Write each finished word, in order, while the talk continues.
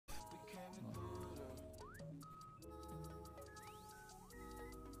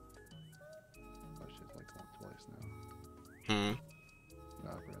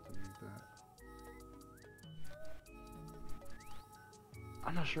Nah, I forgot to mute that.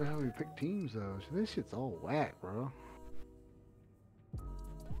 I'm not sure how we pick teams though. This shit's all whack, bro.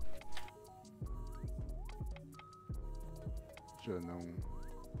 Should have known.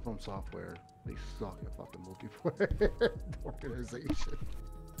 From software, they suck at fucking multiplayer organization.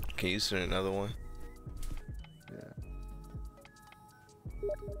 Can you send another one? Yeah.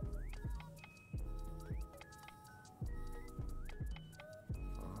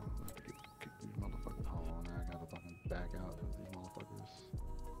 I have to kick these motherfuckers. Hold on, now I gotta fucking back out because these motherfuckers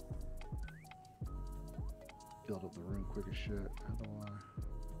filled up the room quick as shit. How do I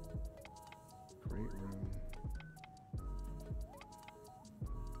create room?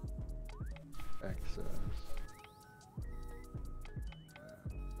 Access.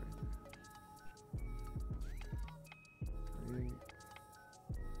 Create.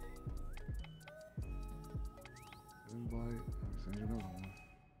 Invite. Let me send you another one.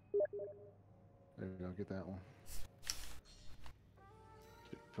 There you go, get that one.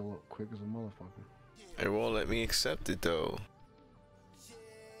 Shit fill up quick as a motherfucker. It won't let me accept it though.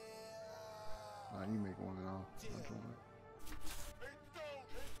 Nah, you make one and I'll join it.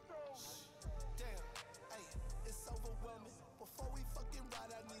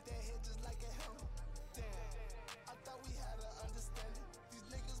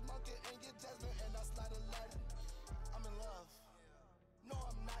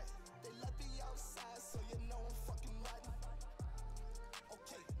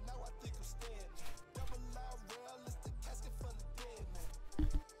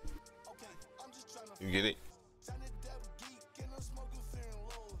 You get it?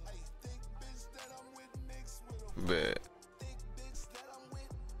 Bet.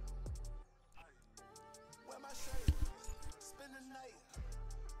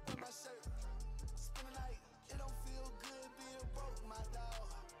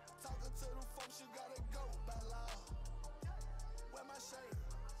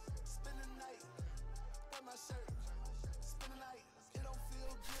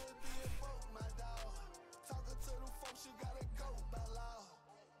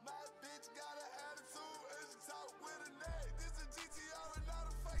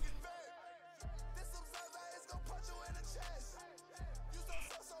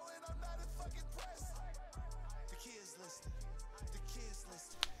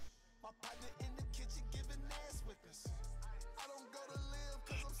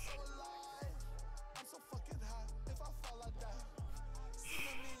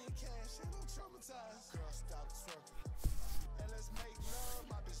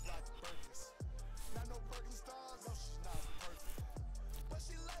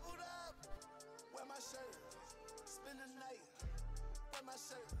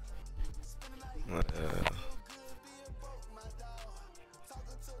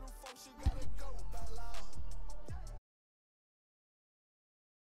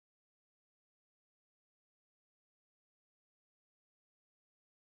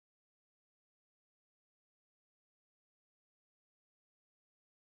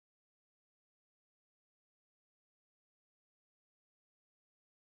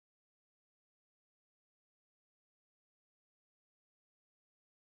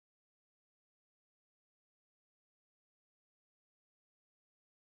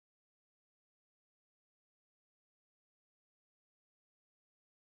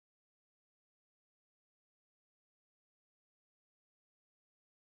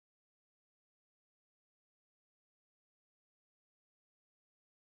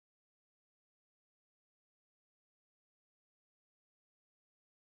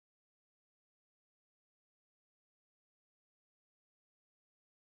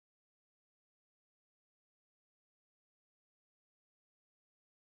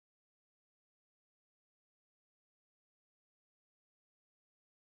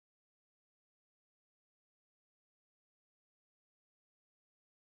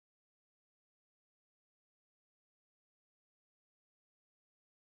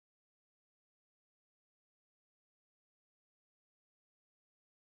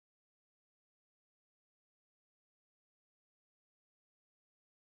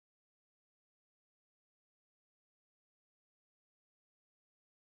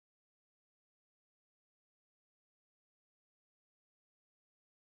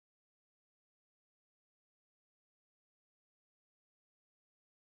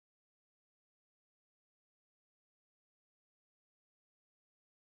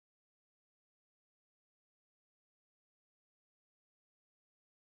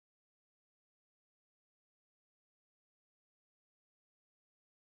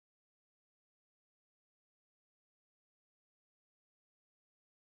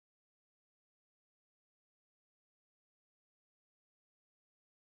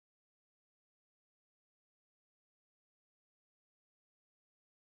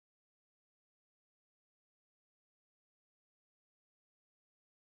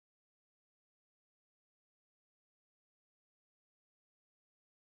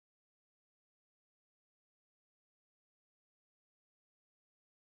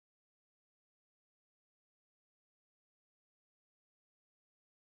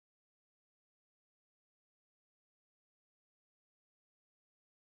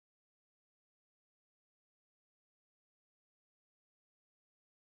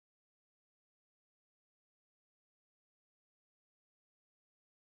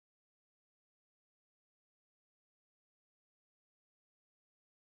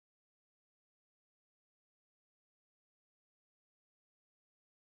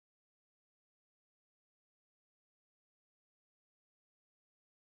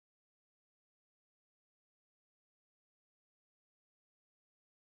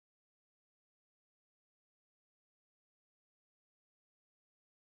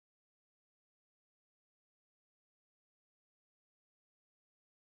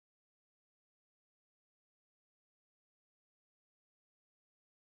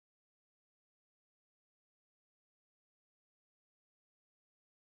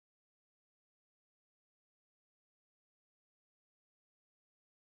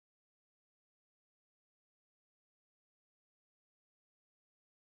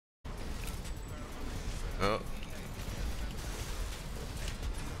 Oh.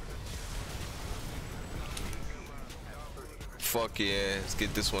 Fuck yeah, let's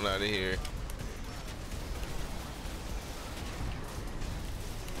get this one out of here.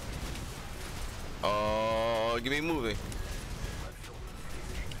 Oh, get me moving.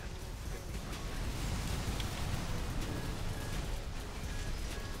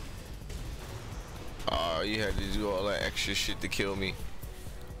 Oh, you had to do all that extra shit to kill me.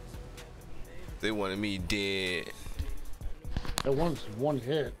 They wanted me dead. That one's one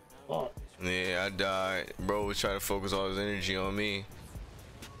hit. Fuck. Yeah, I died. Bro was trying to focus all his energy on me.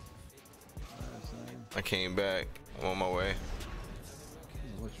 I came back. I'm on my way.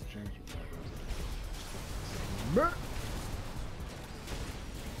 Let you change it.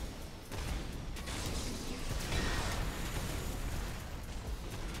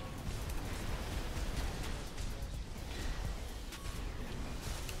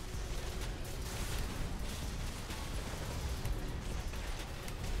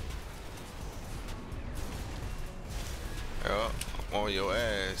 Yup, on your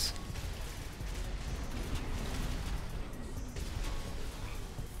ass.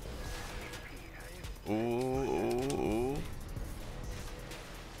 Ooh, ooh, ooh.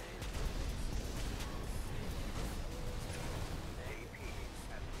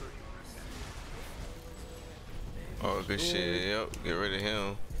 Oh, good shit. Yep, get rid of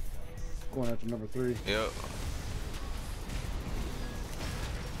him. Going after number 3. Yep.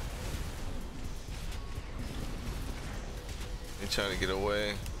 They trying to get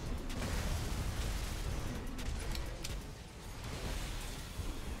away.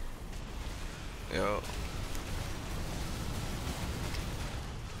 Yep.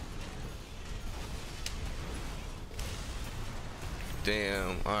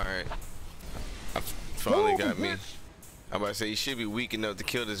 Damn, alright. Finally got me. I'm about to say you should be weak enough to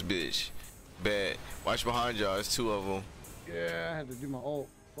kill this bitch. Bad. Watch behind y'all, it's 2 of them. Yeah, I had to do my ult.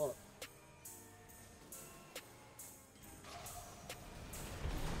 Fuck.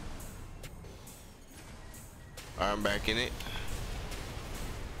 Alright, I'm back in it.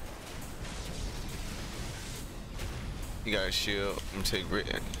 You got a shield. I'm gonna take Rick.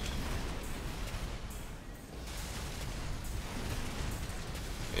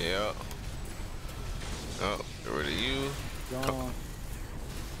 Yep. Oh, get rid of you. Gone.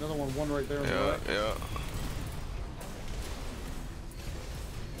 Another one right there on the Yeah, right. yeah.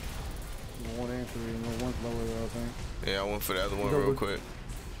 One and 3, and one's lower there, I think. Yeah, I went for the other one He's real over- quick.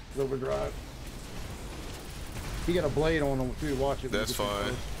 He's overdrive. He got a blade on him too, watch it. That's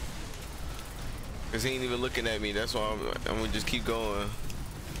fine. Cause he ain't even looking at me. That's why I'm gonna just keep going.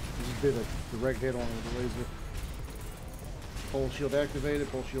 He just did a direct hit on him with the laser. Pole shield activated,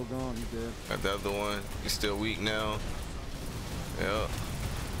 pole shield gone, he's dead. Got the other one. He's still weak now. Yeah.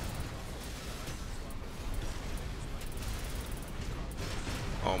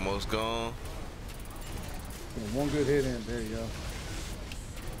 Almost gone. Yeah, one good hit in, there you go.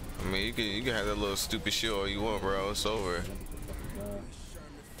 I mean, you can have that little stupid shield all you want, bro. It's over.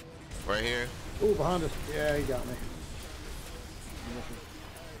 Right here. Ooh, behind us. Yeah, he got me.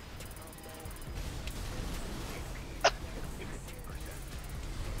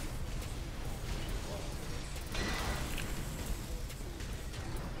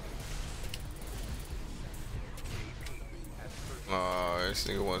 Oh, this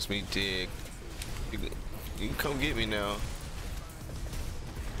nigga wants me dead. You can come get me now.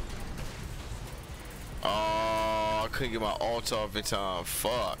 Oh, I couldn't get my ult off in time.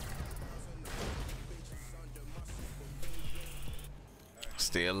 Fuck.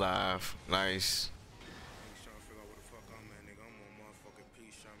 Stay alive. Nice.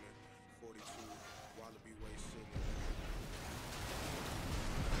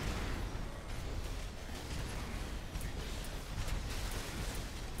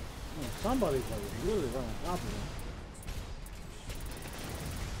 Somebody's like really running top of him.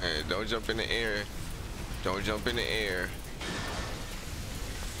 Hey, don't jump in the air. Don't jump in the air.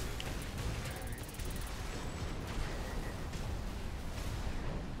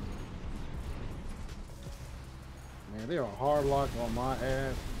 Man, they are hard locked on my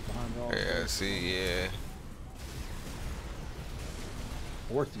ass behind all. Yeah, see, yeah.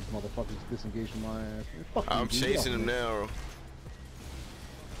 Force these motherfuckers disengage from my ass. Man, fuck I'm you, dude. chasing him now.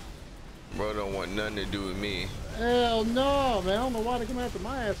 Bro don't want nothing to do with me. Hell no, man. I don't know why they come after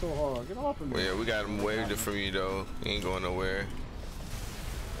my ass so hard. Get off of me. Well, yeah, we got him waved it from you though. He ain't going nowhere.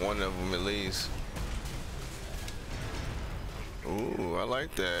 One of them at least. Ooh, I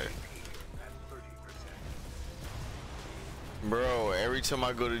like that. Bro, every time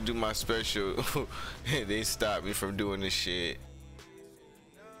I go to do my special, they stop me from doing this shit.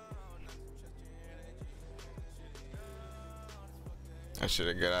 I should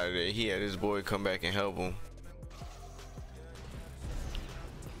have got out of there. He had his boy come back and help him.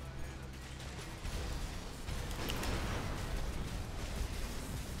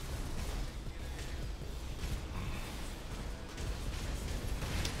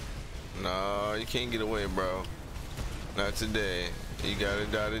 No, you can't get away, bro. Not today. You gotta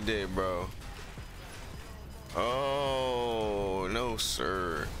die today, bro. Oh, no,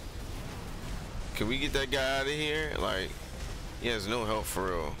 sir. Can we get that guy out of here? Like, he has no help for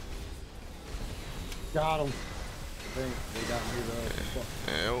real. Got him. I think they got me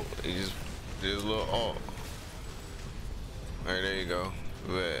the. And he just did a little alt. Alright, there you go.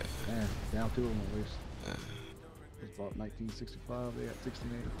 Bet. Man, down to them at least. It's about 1965. They got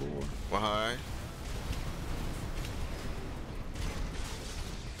 1684. Behind.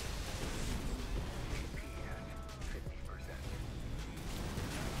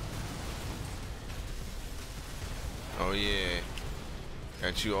 Oh yeah.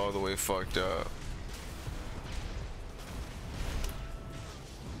 Got you all the way fucked up.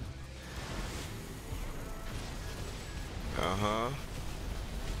 Uh-huh.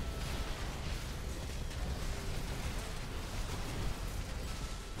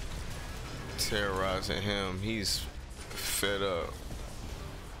 Terrorizing him. He's fed up.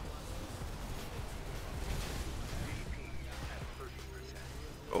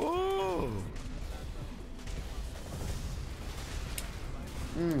 Oh.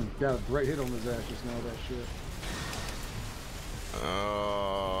 Got a great hit on his ass just now, that shit.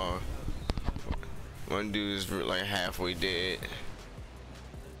 One dude is like halfway dead.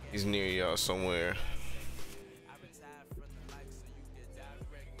 He's near y'all somewhere.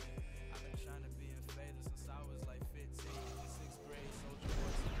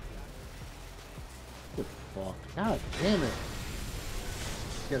 What the fuck? God damn it.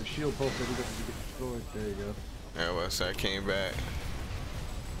 He's got a shield posted, he doesn't get destroyed. There you go. Yeah, well, so I came back.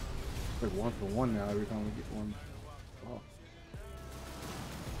 It's like 1-for-1 now every time we get one. Oh.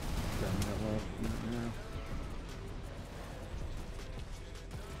 Got me that last minute now.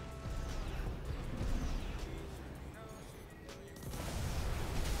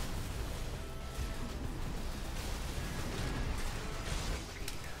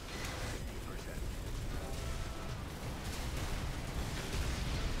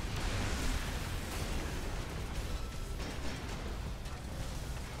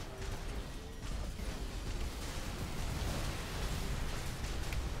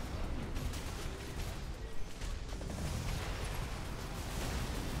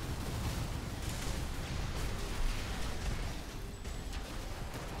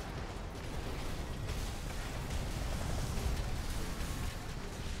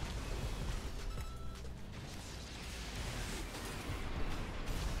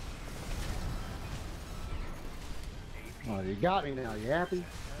 Oh, you got me now. You happy?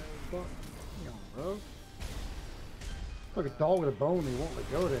 Fuck. Hang on, bro. Like a dog with a bone. He won't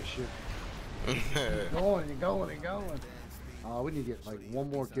let go of that shit. Keep going and going and going. We need to get like one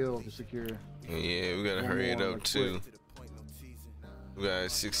more kill to secure. Yeah, we gotta hurry it up too. We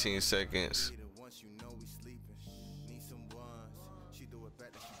got 16 seconds.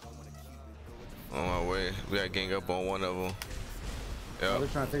 On my way. We gotta gang up on one of them. Yep. They're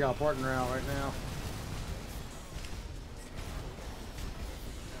trying to take our partner out right now.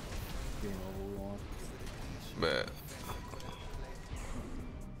 Game over, we won. Bet.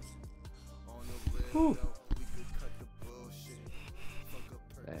 Whew.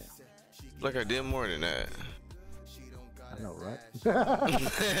 Look, I did more than that. I know, right?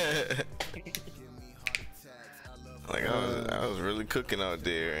 Like I was really cooking out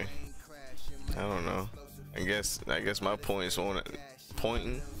there. I don't know. I guess my points on it.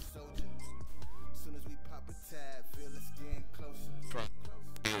 Pointing.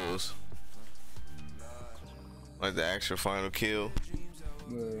 Like the actual final kill.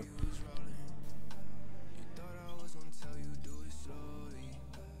 Yeah.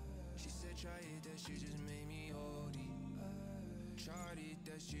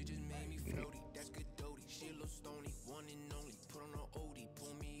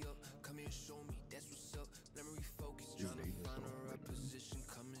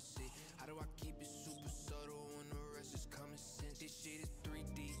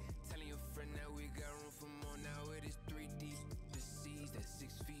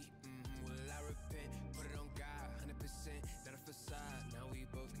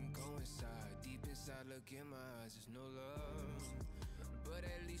 Look in my eyes, there's no love, but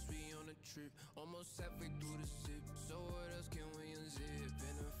at least we on a trip, almost halfway through the sip. So what else can we unzip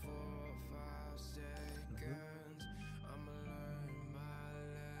in a 4 or 5 seconds? I'ma learn my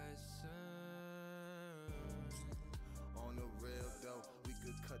lesson. On the real though,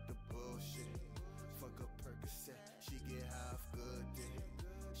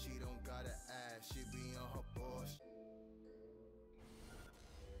 She don't gotta ask, she be on her bullshit.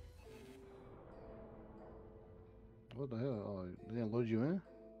 What the hell? Oh, they didn't load you in?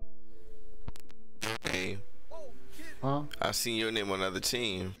 Hey, Huh? I seen your name on another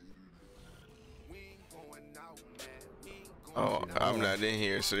team. Oh, I'm not in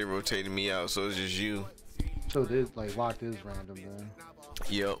here, so they rotated me out, so it's just you. So this like locked is random then.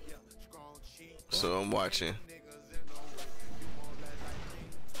 Yep. So I'm watching.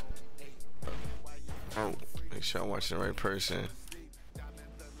 Oh, make sure I'm watching the right person.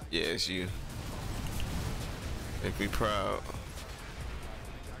 Yeah, it's you. Make me proud.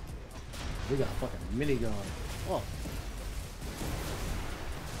 We got a fucking minigun. Oh.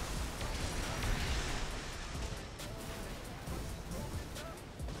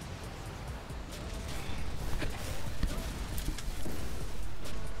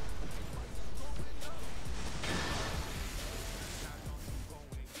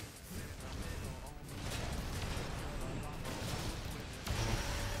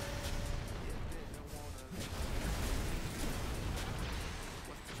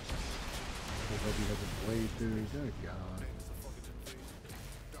 I hope he has a blade through. Good God.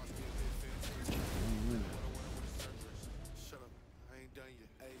 Shut up, I ain't done yet.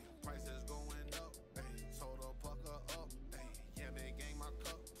 Ayy, prices going up. Ayy, told her pucker up. Ayy, yeah, man, gang my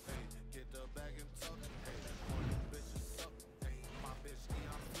cup. Ayy, get the bag and tuck. Ayy, one bitches up. Ayy, my bitch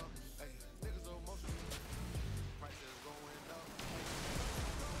Eon fuck. Ayy, niggas emotional. Prices going up.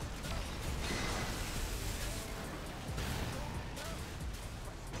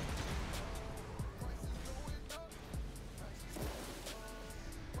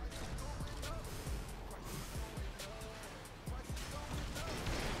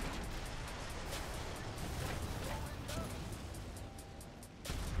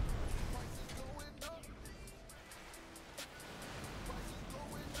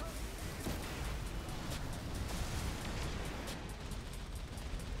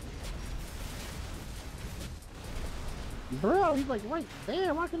 Bro, he's like right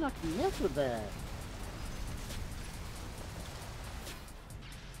there. Why can I mess with that?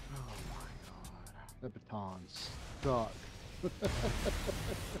 Oh my God. The batons suck.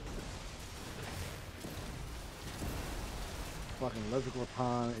 Fucking electrical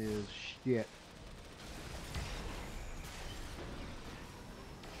baton is shit.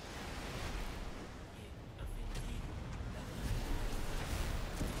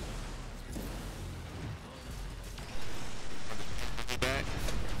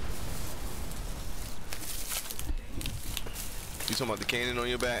 You talking about the cannon on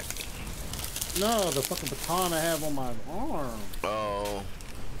your back? No, the fucking baton I have on my arm. Oh.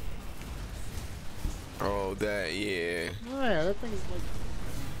 Oh, that, yeah. Yeah, that thing is like...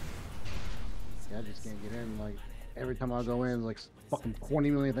 Yeah, I just can't get in. Like, every time I go in, like, fucking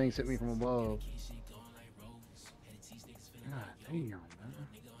 20 million things hit me from above. God damn, man.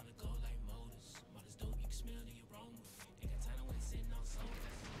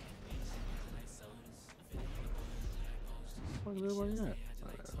 Where's everybody at?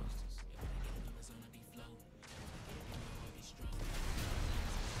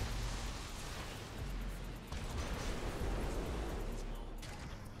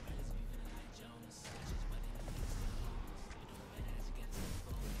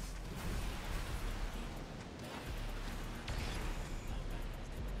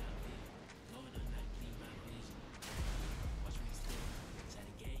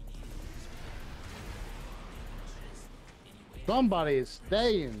 Somebody is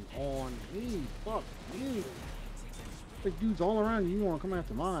staying on me. Fuck you. Big dudes all around you. You want to come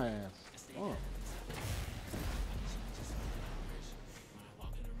after my ass. Fuck.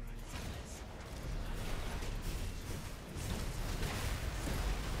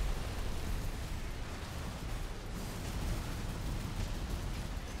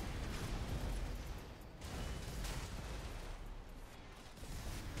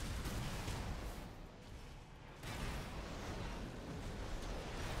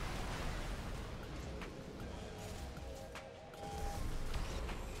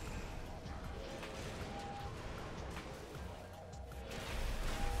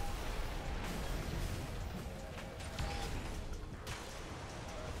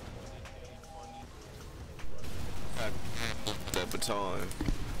 That baton.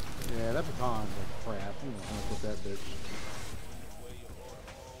 Yeah, that baton's like crap. I'm gonna put that bitch.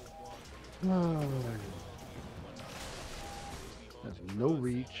 Oh. There's no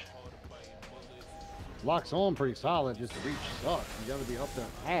reach. Locks on pretty solid, just the reach sucks. You gotta be up there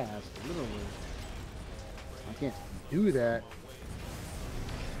fast, literally. I can't do that.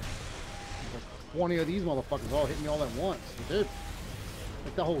 Like 20 of these motherfuckers all hit me all at once. Dude.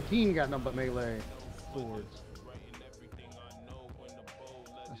 Like the whole team got nothing but melee swords.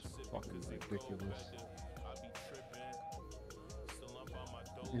 That's fucking ridiculous.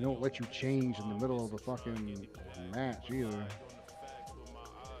 They don't let you change in the middle of the fucking match either.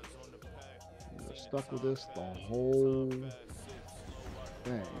 You're stuck with this the whole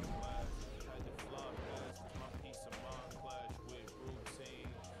thing.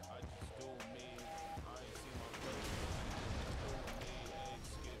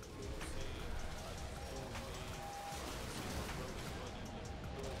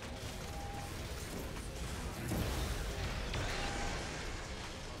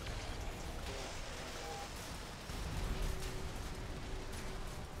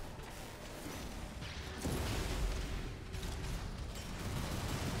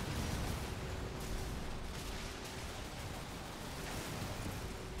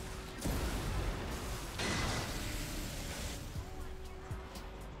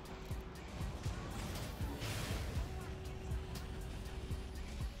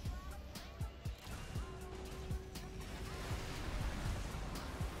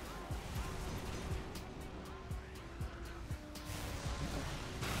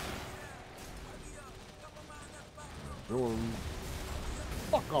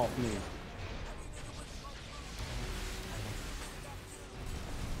 Fuck off me.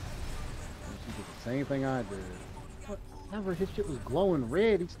 She did the same thing I did. Whatever, his shit was glowing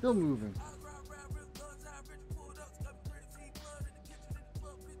red, he's still moving.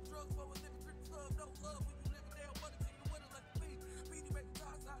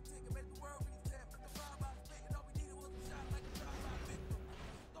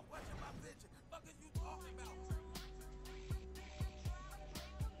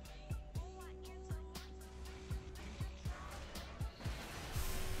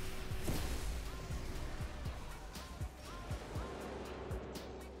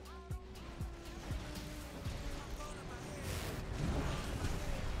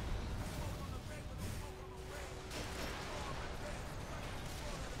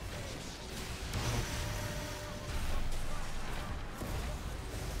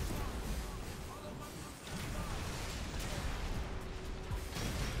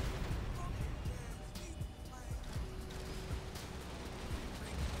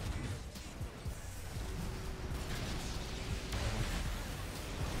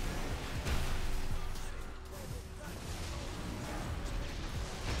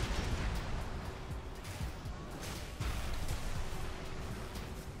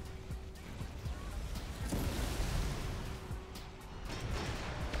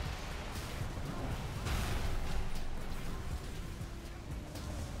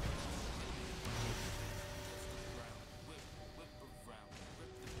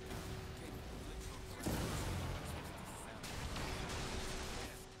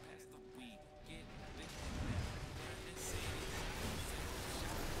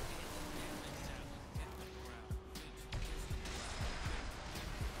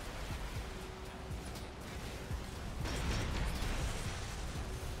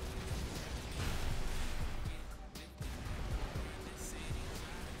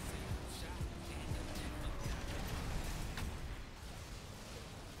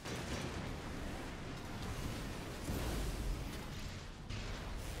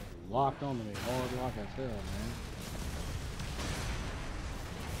 Locked on me, hard lock as hell, man.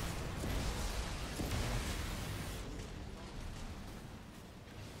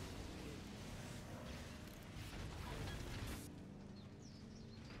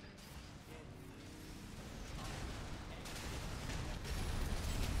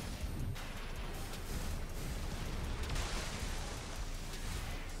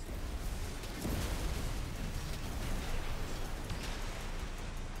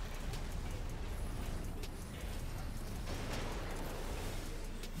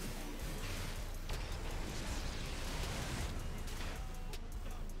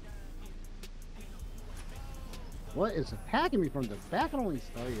 What is attacking me from the back? I don't even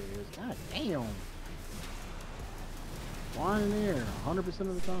tell you it is. God damn. Flying in the air 100%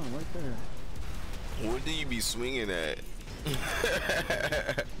 of the time, right there. What do you be swinging at?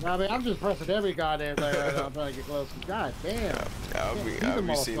 I mean, I'm just pressing every goddamn thing right now. I'm trying to get close. God damn. I'll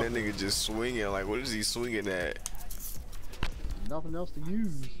be seeing that nigga just swinging. Like, what is he swinging at? Nothing else to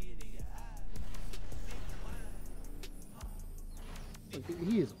use.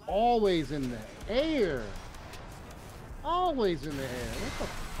 He is always in the air. Always in the air. What the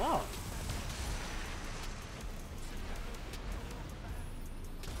fuck?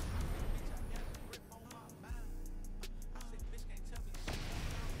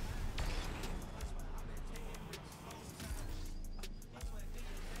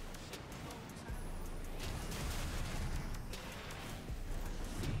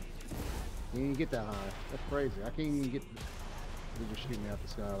 You didn't get that high. That's crazy. I can't even get. They just shoot me out the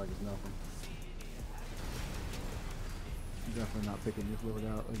sky like it's nothing. I'm definitely not picking this load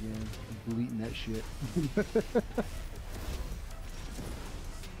out again. I'm deleting that shit.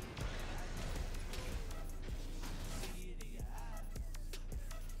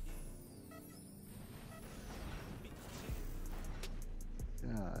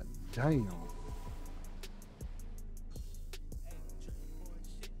 God damn.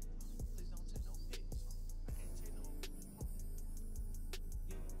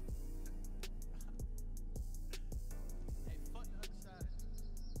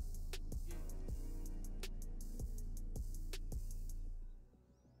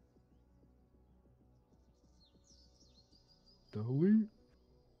 Delete.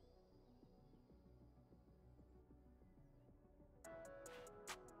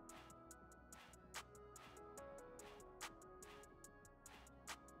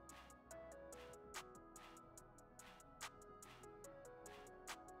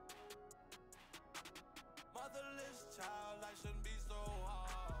 Motherless child, life shouldn't be so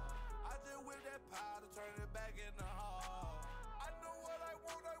hard. I just whip that powder, turn it back into hard. I know what I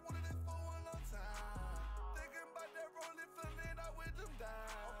wanted it for a long time. Thinking about that rolling, feeling I with them down.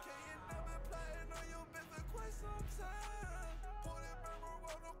 Okay, you never playing on your bitch for quite some time. Pull that barrel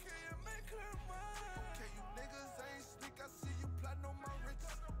roll, okay, and make her mine. Okay, you niggas ain't slick, I see you plotting on my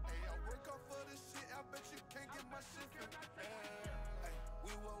riches. Hey, I work off for this shit, I bet you can't get my shit from Hey,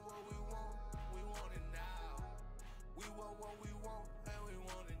 we want what we want it now. We want what we want, and we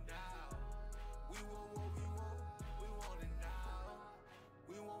want it now. We want what we want it now.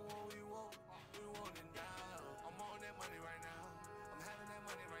 We want what we want it now. I'm on that money right now. I'm having that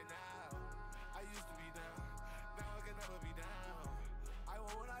money right now. I used to be down, now I can never be down. I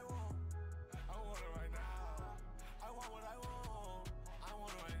want what I want. I want it right now. I want what I want. I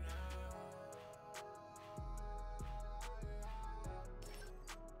want it right now.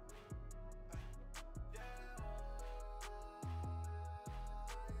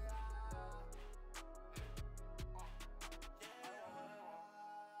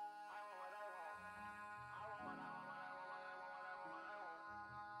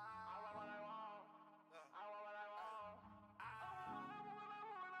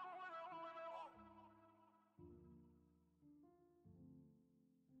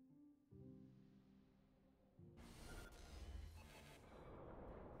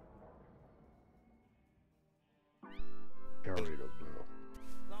 Hurry up, bro.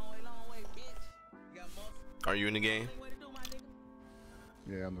 Long way, bitch. You got muscle. Are you in the game? Way to do, my nigga.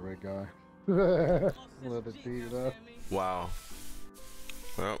 Yeah, I'm the right guy. A little bit beat up. Wow.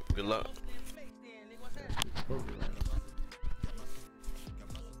 Well, good luck.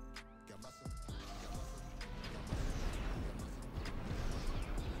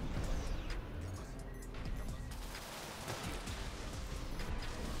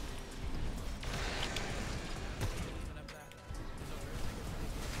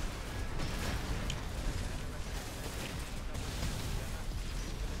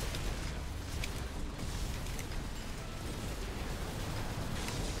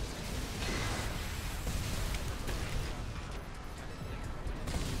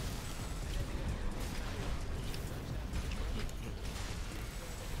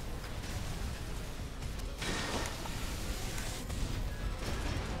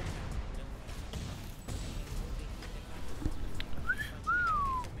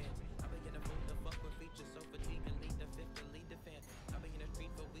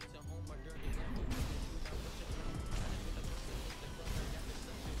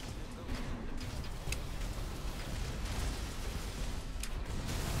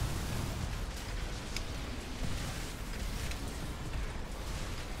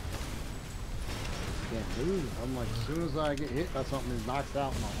 Can't move. I'm like, as soon as I get hit by something, it knocks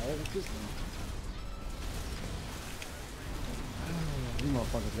out my whole system. You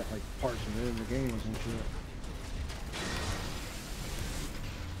motherfuckers got like parts from in the game or some shit.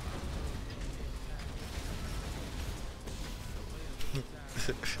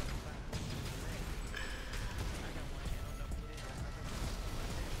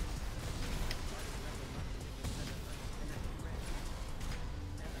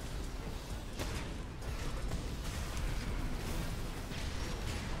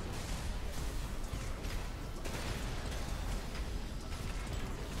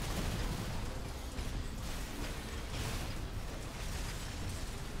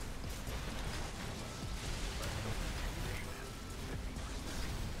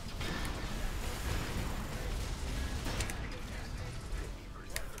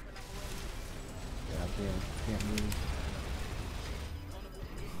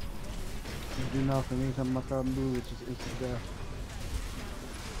 You do nothing. Anytime I try to move, it's just instant death.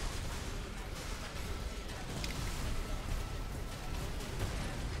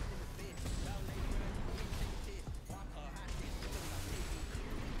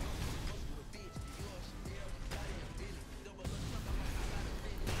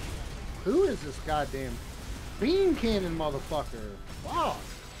 Who is this goddamn beam cannon motherfucker? Wow.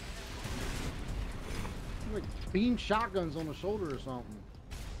 Like beam shotguns on the shoulder or something.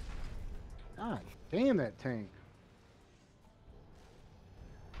 God damn that tank.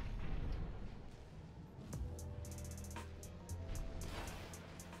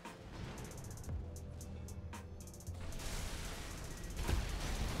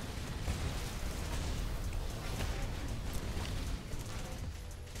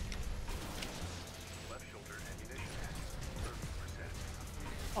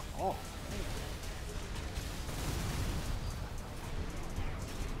 Oh,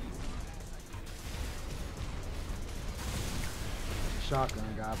 shotgun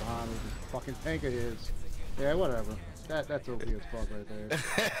guy behind me, this fucking tank of his. Yeah, whatever. That's OP as fuck right there.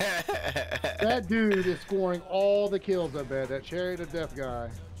 That dude is scoring all the kills, I bet. That Chariot of Death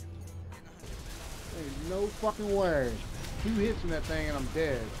guy. There's no fucking way. 2 hits from that thing and I'm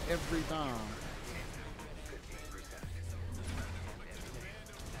dead every time.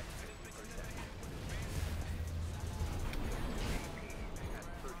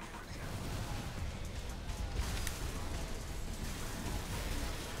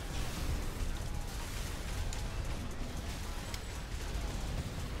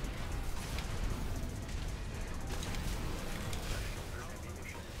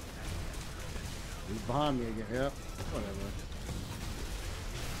 He's behind me again. Yep. Whatever.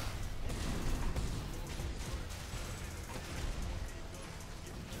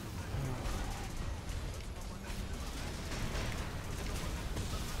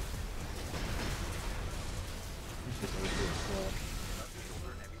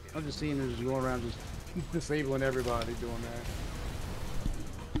 I'm just seeing her just going around just disabling everybody doing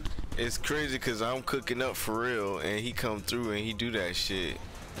that. It's crazy because I'm cooking up for real and he come through and he do that shit.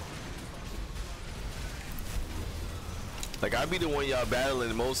 Like I be the one y'all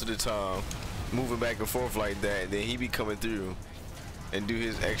battling most of the time, moving back and forth like that, then he be coming through and do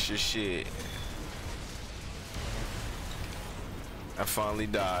his extra shit. I finally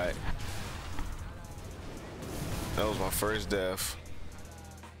died. That was my first death.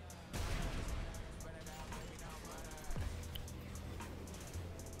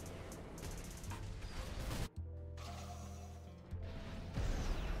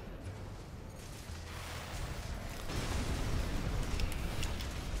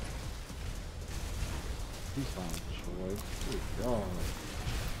 He's finally destroyed. Good God.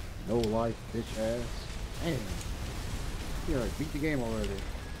 No life, bitch ass. Damn. You like beat the game already.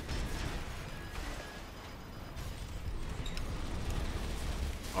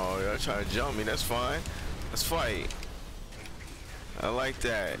 Oh, y'all trying to jump me, that's fine. Let's fight. I like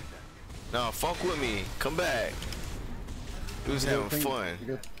that. Nah, fuck with me. Come back. Dude's having fun.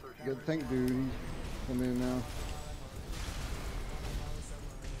 You got the tank dude. He's coming in now.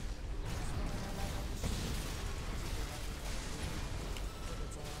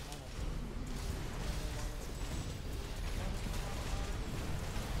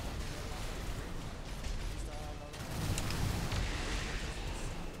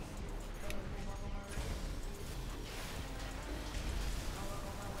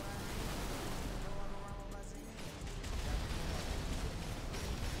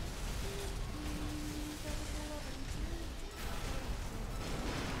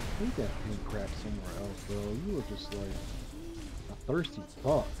 I think that pin cracked somewhere else, though. You were just like a thirsty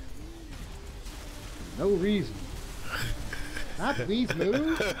fuck. For no reason. Not please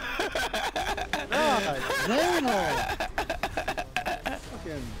move. God damn.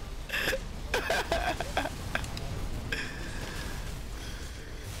 Fucking.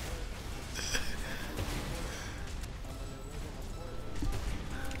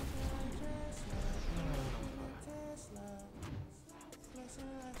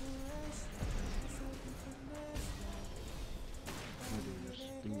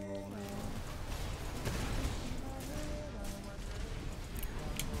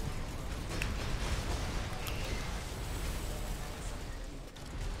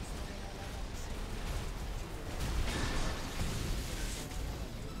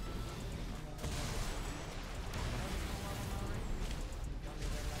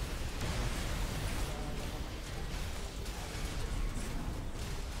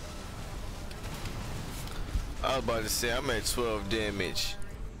 I was about to say I'm at 12 damage.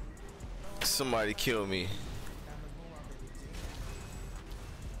 Somebody kill me.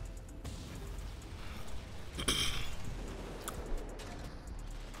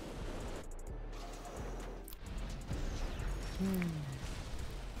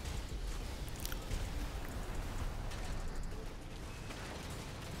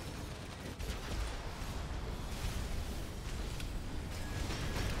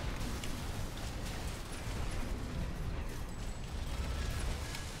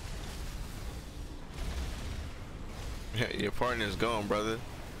 Your partner's gone, brother.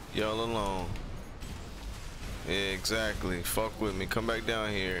 Y'all alone. Yeah, exactly. Fuck with me. Come back down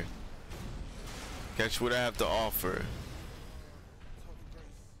here. Catch what I have to offer.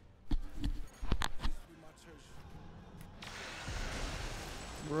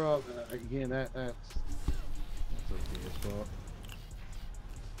 Bro, again, that's okay as fuck.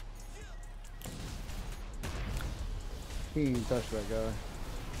 He ain't touch that guy.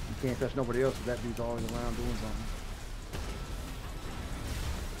 You can't touch nobody else if that dude's always around doing something.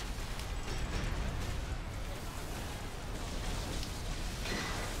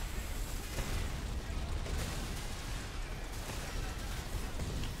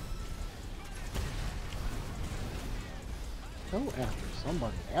 Go after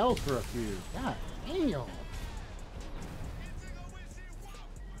somebody else for a few. God damn.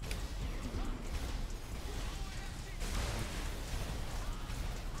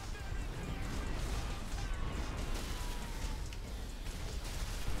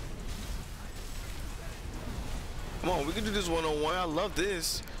 Come on, we can do this one-on-one. I love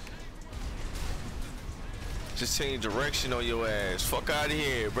this. Just change direction on your ass. Fuck out of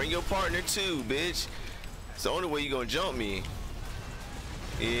here. Bring your partner too, bitch. It's the only way you gonna jump me.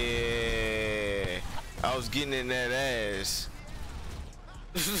 Yeah, I was getting in that ass.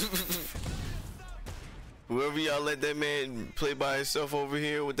 Whoever y'all let that man play by himself over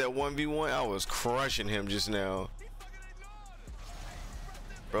here with that 1v1, I was crushing him just now.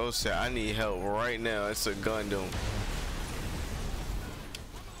 Bro said, I need help right now. It's a Gundam.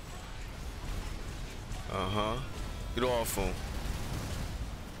 Uh-huh. Get off him.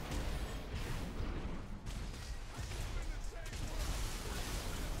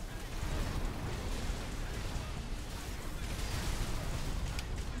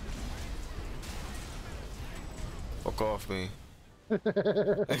 Fuck off me.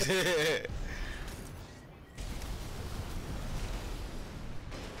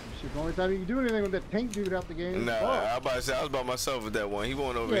 Shit, the only time you can do anything with that tank dude out the game. Nah, I was about to say, I was by myself with that one. He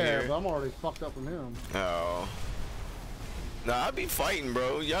went over here. Yeah, but I'm already fucked up from him. Oh. Nah, I be fighting,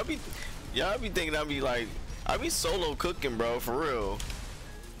 bro. Y'all be thinking I be like, I be solo cooking, bro, for real.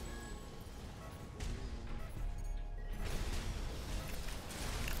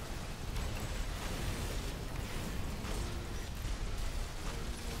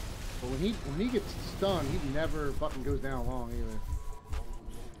 But when he gets stunned, he never fucking goes down long either.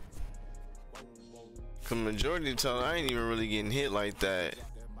 Cause majority of the time I ain't even really getting hit like that.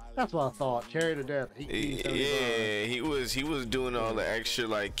 That's what I thought. Cherry to death. Yeah, he was doing all the extra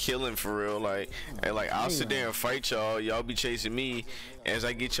like killing for real. Like, and like I'll sit there and fight y'all. Y'all be chasing me. As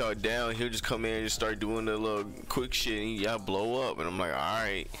I get y'all down, he'll just come in and just start doing the little quick shit, and y'all blow up. And I'm like, all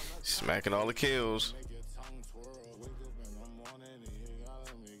right, smacking all the kills.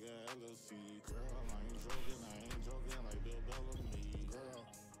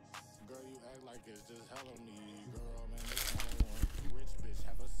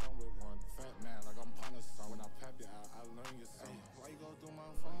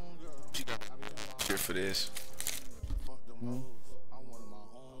 Here for this.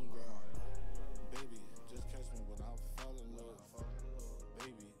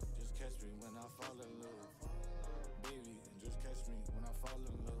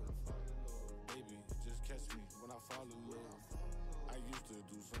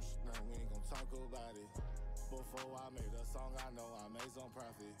 Before I made a song, I know I made some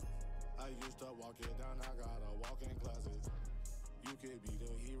profit. I used to walk it down, I got a walk-in closet. You could be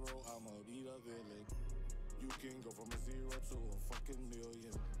the hero, I'ma be the villain. You can go from a 0 to a fucking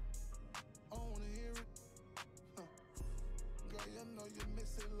million. I wanna hear it. Girl, you know you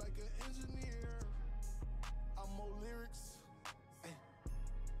mix it like an engineer. I'm more lyrics. Ay.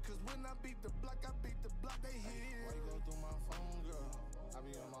 Cause when I beat the block, they hear. Why you go through my phone, girl? I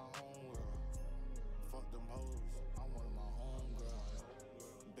be in my own world. Fuck them hoes, I want my own girl.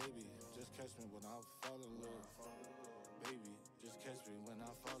 Baby, just catch me when I fall in love. Baby, just catch me when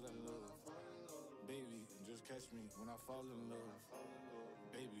I fall in love. Baby, just catch me when I fall in love.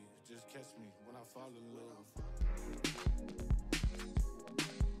 Baby, just catch me when I fall in love.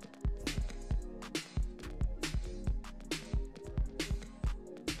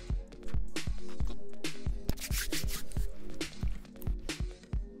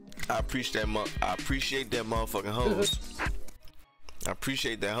 I appreciate that motherfucking hose. I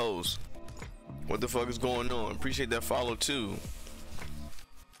appreciate that hose. What the fuck is going on? Appreciate that follow too.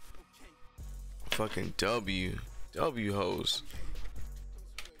 Fucking W hose.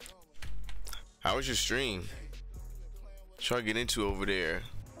 How was your stream? Try to get into over there.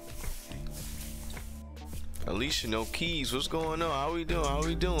 Alicia, no keys. What's going on? How we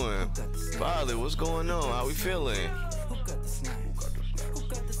doing? Violet, what's going on? How we feeling?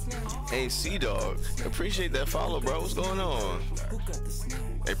 Hey, C-Dog, appreciate that follow, bro. What's going on?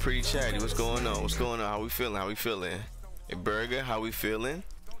 Hey, Pretty Chatty, what's going on? What's going on? How we feeling? How we feeling? Hey, Burger, how we feeling?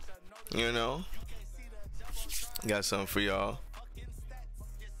 You know? Got something for y'all.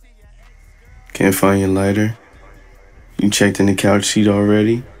 Can't find your lighter? You checked in the couch seat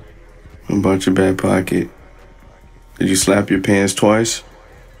already? What about your back pocket? Did you slap your pants twice?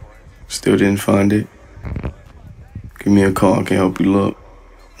 Still didn't find it? Give me a call, I can help you look.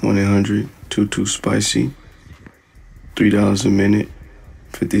 1-800-22-SPICY. $3 a minute.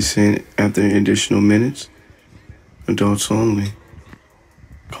 50 cents after additional minutes. Adults only.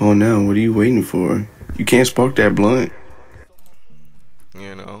 Call now, what are you waiting for? You can't spark that blunt.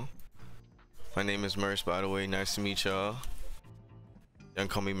 You know? My name is Merce, by the way. Nice to meet y'all. Y'all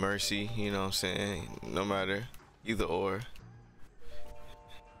call me Mercy, you know what I'm saying? No matter. Either or.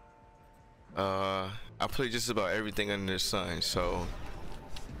 I play just about everything under the sun, so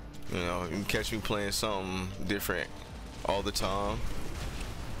you know, you can catch me playing something different all the time.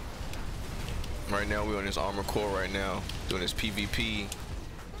 Right now we're on this Armor Core right now, doing this PvP.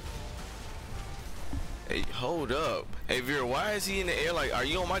 Hey, hold up. Hey Vera, why is he in the air? Like, are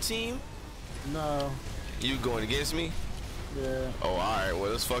you on my team? No. You going against me? Yeah. Oh, alright,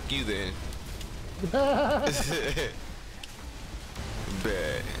 well let's fuck you then.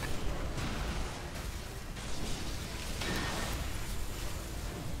 Bet.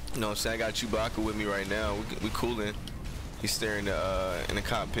 You know what I'm saying? I got Chewbacca with me right now. We cooling. He's staring in the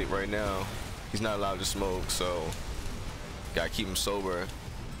cockpit right now. He's not allowed to smoke, so gotta keep him sober.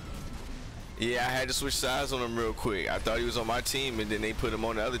 Yeah, I had to switch sides on him real quick. I thought he was on my team, and then they put him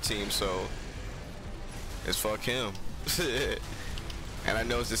on the other team, so it's fuck him. And I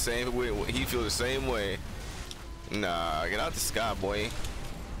know it's the same way. He feels the same way. Nah, get out the sky, boy.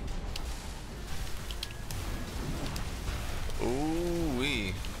 Ooh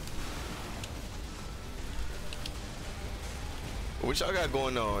wee. What y'all got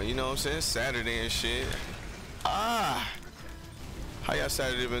going on? You know what I'm saying? Saturday and shit. Ah! How y'all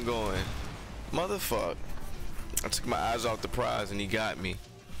Saturday been going? Motherfuck. I took my eyes off the prize and he got me.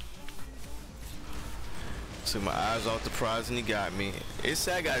 Took my eyes off the prize and he got me. It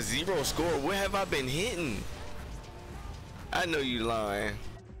said I got 0 score. Where have I been hitting? I know you lying.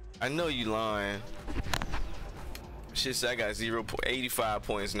 I know you lying. Shit said I got 85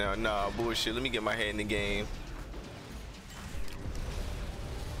 points now. Nah, bullshit. Let me get my head in the game.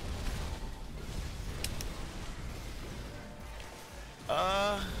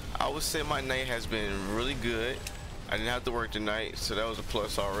 I would say my night has been really good. I didn't have to work tonight, so that was a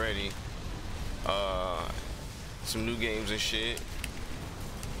plus already. Some new games and shit.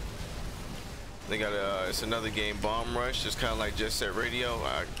 They got it's another game, Bomb Rush. It's kind of like Jet Set Radio.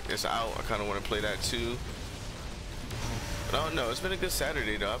 It's out. I kind of want to play that too. But I don't know. It's been a good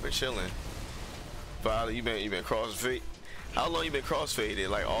Saturday though. I've been chilling. Violet, you been crossfade. How long you been crossfaded?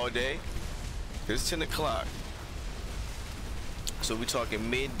 Like all day? It's 10 o'clock. So we talking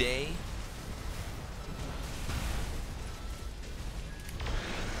midday.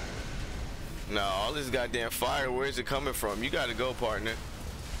 Nah, all this goddamn fire, where's it coming from? You gotta go, partner.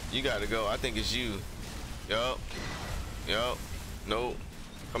 You gotta go. I think it's you. Yup. Yup. Nope.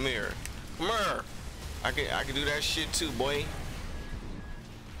 Come here. Come here. I can do that shit too, boy.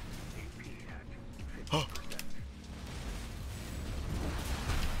 Huh.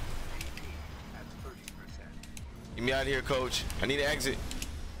 Get me out of here, coach. I need to exit.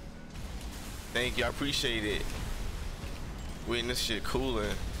 Thank you. I appreciate it. We in this shit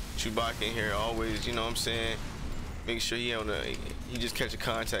cooling. Chewbacca in here always, you know what I'm saying? Make sure he just catch a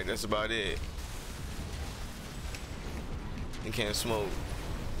contact. That's about it. He can't smoke.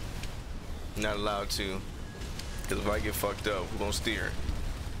 Not allowed to. Cause if I get fucked up, we're gonna steer.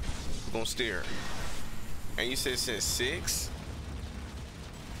 We're gonna steer. And you said since 6?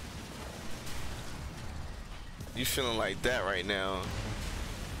 You feeling like that right now?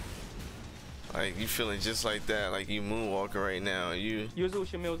 Like you feeling just like that? Like you moonwalking right now? You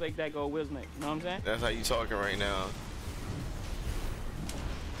use your music that go with me. You know what I'm saying? That's how you talking right now.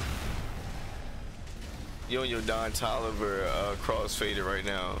 You on your Don Toliver crossfader right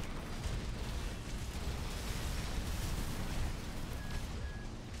now.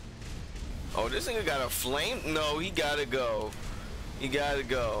 Oh, this nigga got a flame? No, he gotta go. He gotta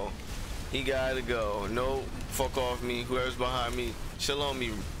go. He gotta go. No, fuck off me. Whoever's behind me, chill on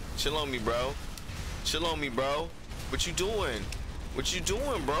me. Chill on me, bro. Chill on me, bro. What you doing? What you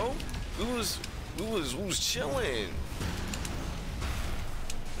doing, bro? We was chilling.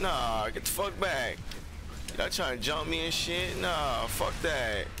 Nah, get the fuck back. Y'all trying to jump me and shit? Nah, fuck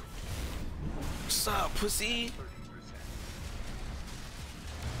that. What's up, pussy?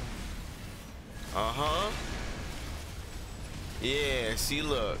 Uh-huh. Yeah, see,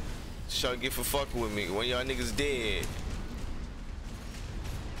 look. Y'all get for fucking with me. One of y'all niggas dead.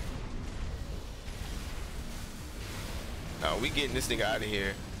 Nah, we getting this nigga out of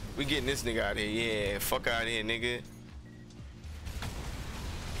here. We getting this nigga out of here. Yeah, fuck out of here, nigga.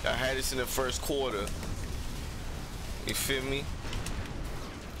 I had this in the first quarter. You feel me?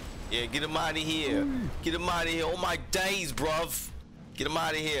 Yeah, get him out of here. Get him out of here. Oh my days, bruv. Get him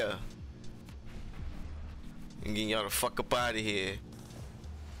out of here. I'm getting y'all the fuck up out of here.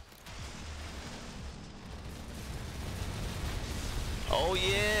 Oh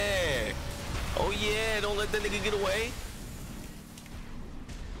yeah. Oh yeah. Don't let that nigga get away.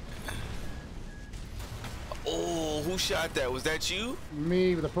 Oh, who shot that? Was that you?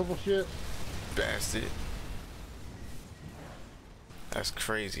 Me with the purple shit. Bastard. That's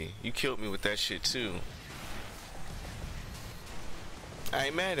crazy. You killed me with that shit too. I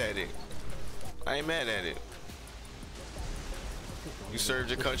ain't mad at it. I ain't mad at it. You served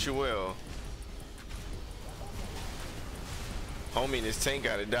your country well. Homie, this tank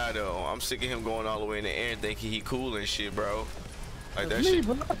gotta die though. I'm sick of him going all the way in the air thinking he cool and shit, bro. Like that shit.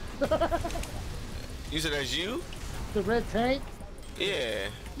 You said that's you? The red tank? Yeah.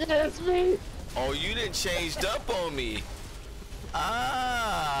 Yeah, that's me. Oh, you done changed up on me.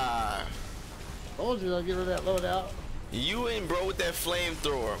 Ah. Told you I'll get rid of that loadout. You in, bro, with that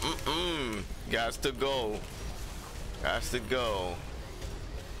flamethrower. Gots to go. Gots to go.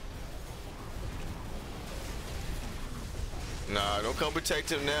 Nah, don't come protect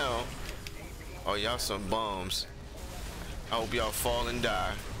him now. Oh, y'all some bums. I hope y'all fall and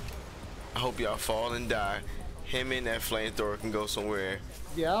die. I hope y'all fall and die. Him and that flamethrower can go somewhere.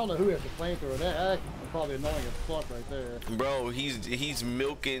 Yeah, I don't know who has the flamethrower. That's probably annoying as fuck right there. Bro, he's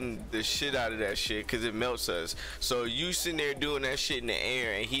milking the shit out of that shit because it melts us. So you sitting there doing that shit in the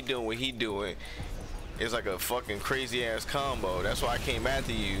air and he doing what he doing. It's like a fucking crazy ass combo. That's why I came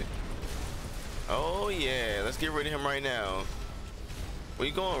after you. Oh yeah, let's get rid of him right now. Where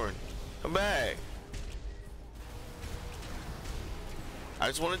you going? Come back. I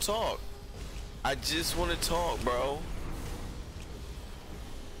just want to talk. I just want to talk, bro.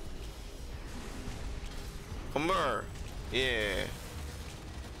 Come here. Yeah.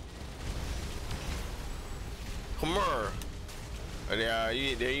 Come here. Oh, there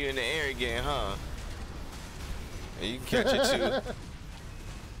you in the air again, huh? And you can catch it too.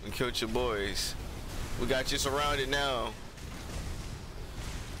 And kill your boys. We got you surrounded now.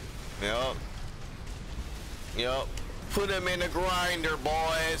 Yup. Yup. Put them in the grinder,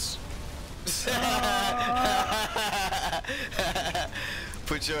 boys.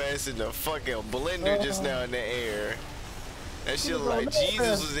 Put your ass in the fucking blender just now in the air. That shit look like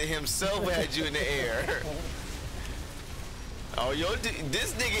Jesus was in himself had you in the air. Oh, yo,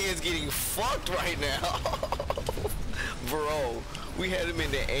 this nigga is getting fucked right now. Bro, we had him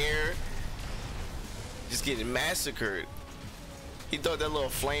in the air just getting massacred. He thought that little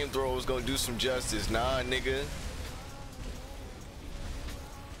flamethrower was gonna do some justice. Nah, nigga.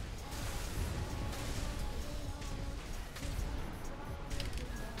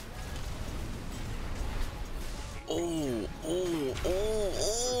 Oh, oh, oh,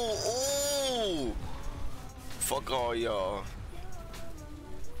 oh, oh. Fuck all y'all.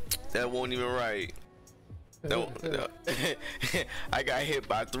 That wasn't even right. No. I got hit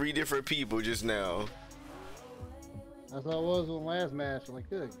by 3 different people just now. That's how it was in the last match. I'm like,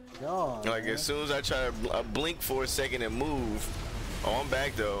 good God. Like, man. As soon as I try to blink for a second and move. Oh, I'm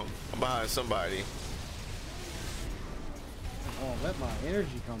back though. I'm behind somebody. Oh, let my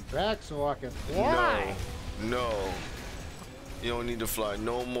energy come back so I can fly. No. You don't need to fly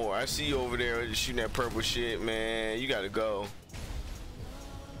no more. I see you over there shooting that purple shit, man. You gotta go.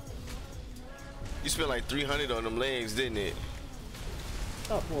 You spent like 300 on them legs, didn't it?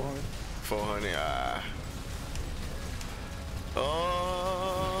 About 400. 400, ah.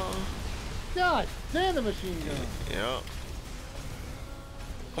 Oh. God damn the machine gun. Yep.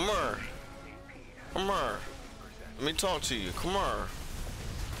 Come here. Come here. Let me talk to you. Come here.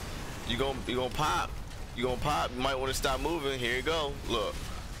 You gonna pop. You gonna pop. You might want to stop moving. Here you go. Look.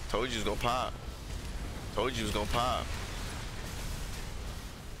 Told you was gonna pop. Told you was gonna pop.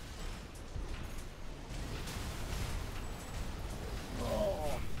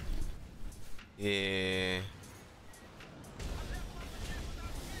 Oh. Yeah.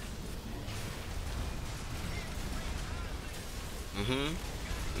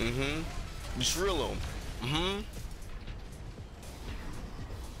 Drill him.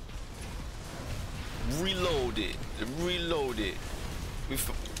 Reload it. Reload it. We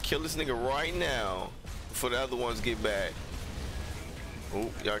kill this nigga right now before the other ones get back. Oh,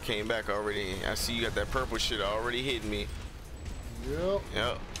 y'all came back already. I see you got that purple shit already hitting me. Yep.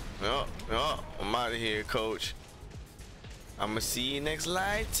 Yep. I'm out of here, coach. I'ma see you next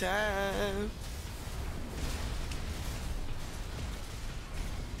lifetime.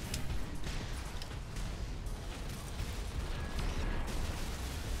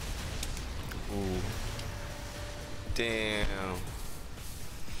 Ooh. Damn.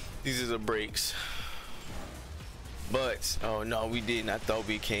 These are the breaks. But, oh no, we didn't. I thought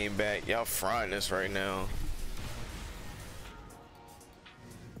we came back. Y'all frying us right now.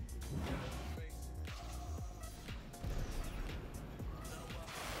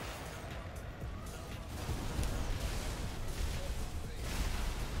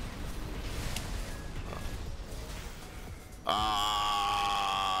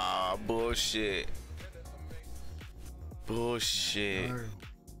 Ah, bullshit. Bullshit.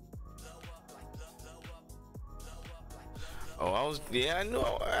 Oh, I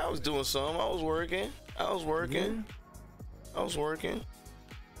know I was doing something. I was working.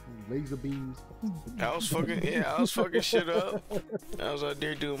 Laser beams. I was fucking shit up. I was out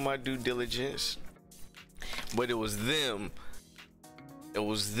there doing my due diligence. But it was them.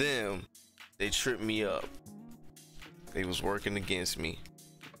 They tripped me up. They was working against me.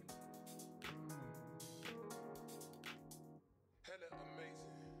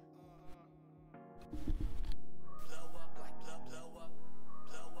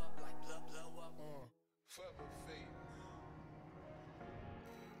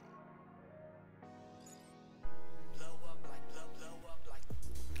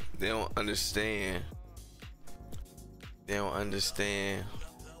 They don't understand. They don't understand.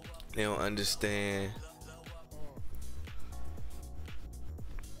 They don't understand.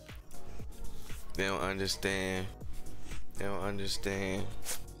 They don't understand. They don't understand.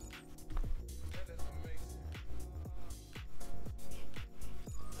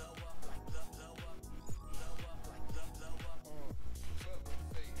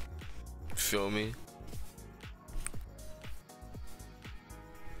 Feel me?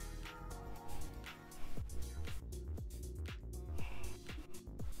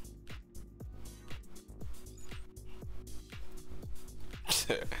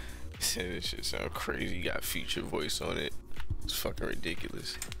 This shit sound crazy. You got Future voice on it. It's fucking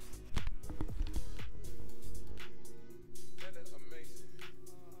ridiculous.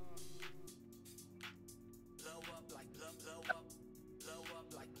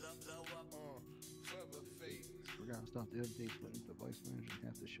 We're gonna stop the updates, but the device manager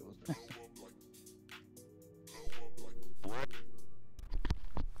have to show us that.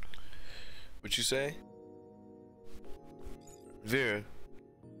 What you say? Vera.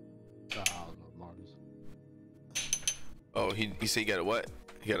 Marcus. Oh, he said he got a what?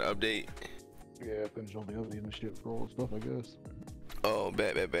 He got an update? Yeah, finish all the updating and shit for all the stuff, I guess. Oh,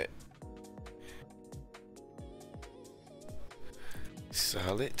 bet.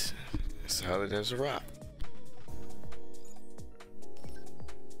 Solid as a rock.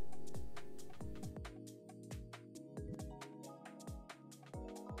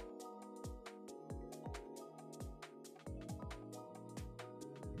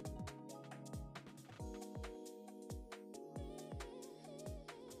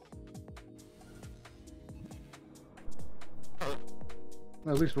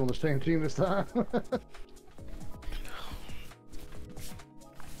 At least we're on the same team this time. I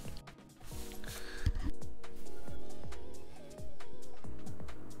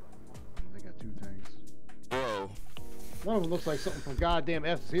got two tanks. Bro. One of them looks like something from goddamn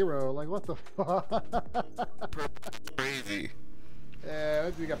F-Zero. Like, what the fuck? Crazy.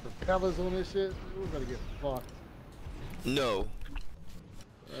 Yeah, we got propellers on this shit. We're gonna get fucked. No.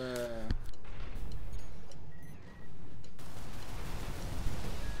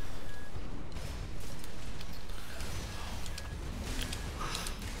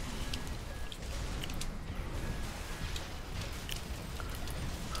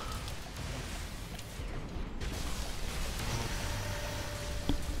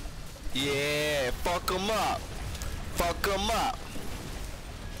 Yeah, fuck them up. Fuck them up.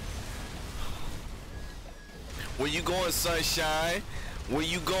 Where you going, sunshine? Where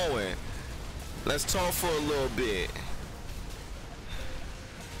you going? Let's talk for a little bit.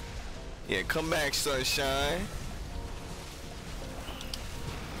 Yeah, come back, sunshine.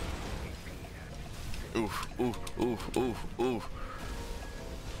 Oof, oof, oof, oof, oof.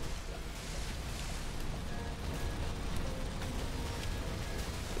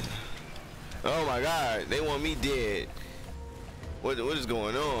 Oh my God, they want me dead. What is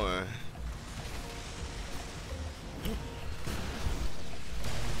going on?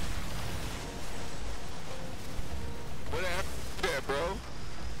 What happened there, bro?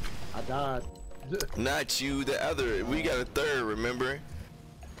 I died. Not you, the other. We got a third, remember?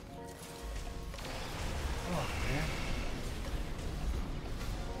 Oh, man.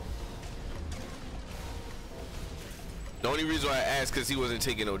 The only reason why I asked because he wasn't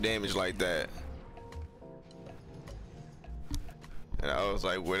taking no damage like that. And I was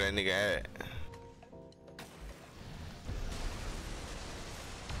like, where that nigga at?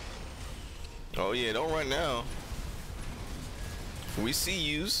 Oh yeah, don't run now. We see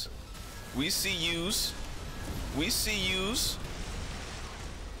yous. We see yous. We see yous.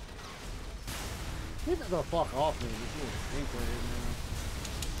 Get the fuck off me.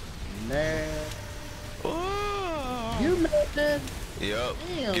 Man. Oh. You mad? Yep.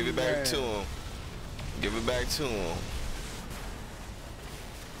 Damn, give it back man. to him. Give it back to him.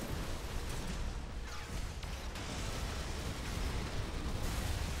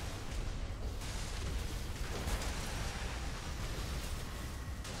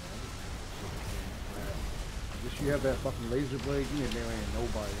 Just you have that fucking laser blade, you ain't there ain't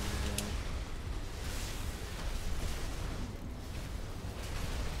nobody in the game.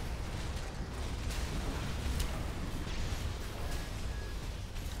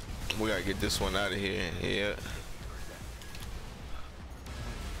 We gotta get this one out of here. Yeah.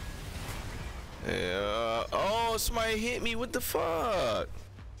 Yeah. Oh, somebody hit me. What the fuck?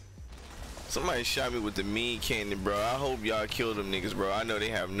 Somebody shot me with the mean cannon, bro. I hope y'all kill them niggas, bro. I know they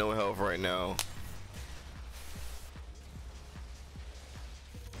have no health right now.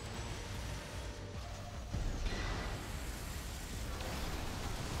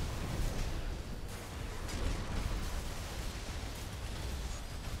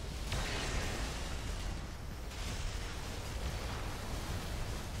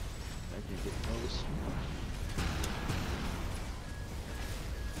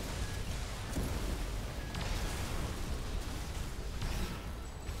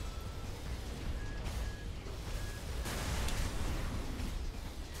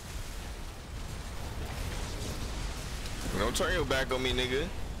 Don't turn your back on me, nigga.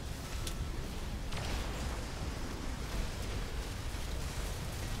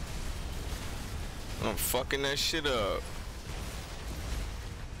 I'm fucking that shit up.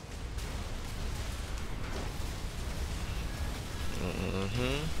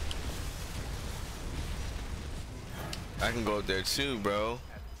 I can go up there too, bro.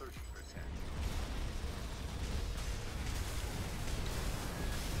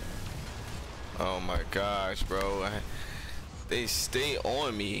 Oh my gosh, bro. They stay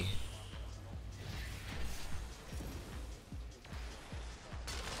on me.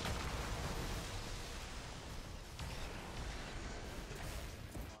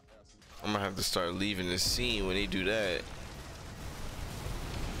 I'm gonna have to start leaving the scene when they do that.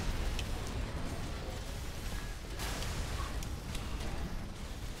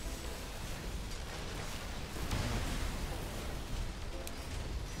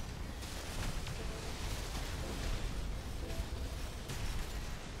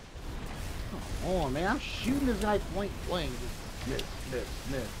 Oh man, I'm shooting this guy point blank. Just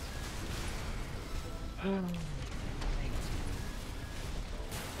miss.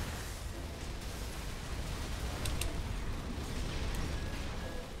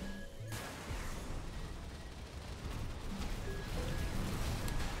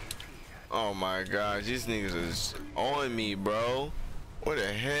 Oh my gosh, these niggas is on me, bro. What the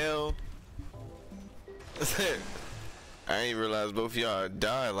hell? I ain't realized both of y'all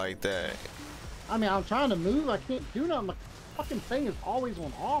died like that. I mean, I'm trying to move. I can't do nothing. My fucking thing is always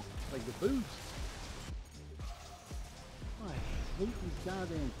on off, like the boost. I hate these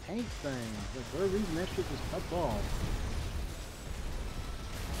goddamn tank things. Like, for whatever reason, that shit just cuts off.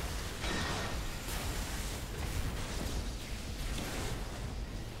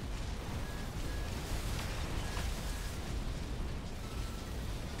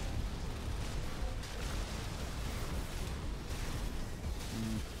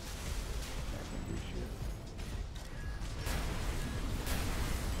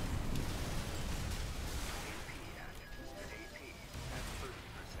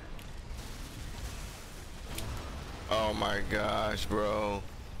 Oh my gosh, bro.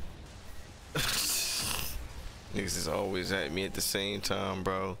 Niggas is always at me at the same time,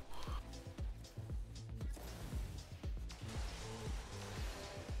 bro.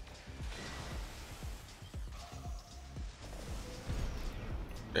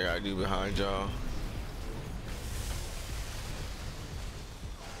 They gotta do behind y'all.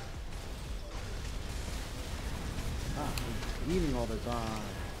 Ah, he's eating all the time.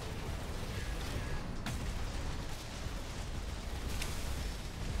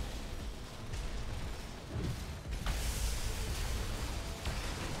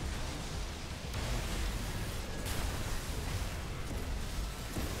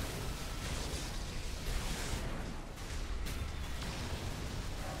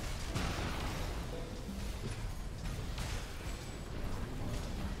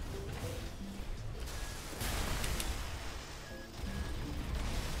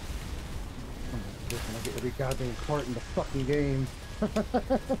 get every goddamn part in the fucking game.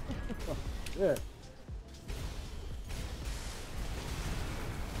 Yeah.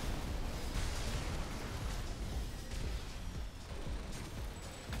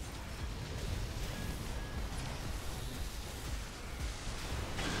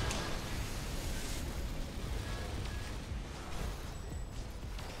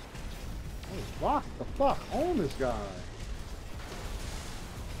 What the fuck on this guy?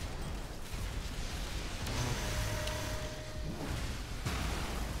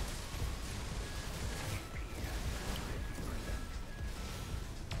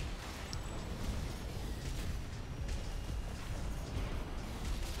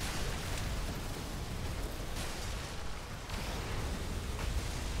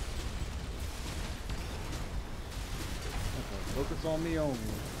 Okay, focus on me only.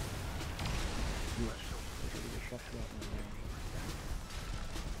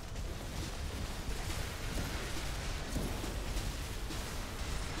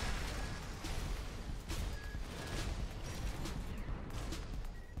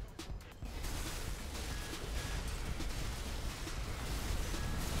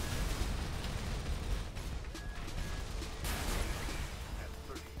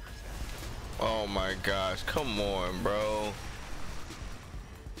 Oh my gosh, come on, bro.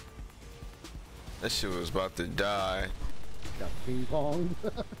 That shit was about to die. Got ping pong.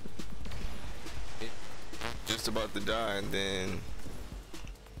 Just about to die, and then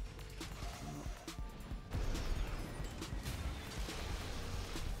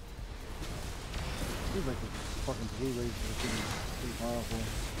Seems like the fucking blue rays are pretty powerful.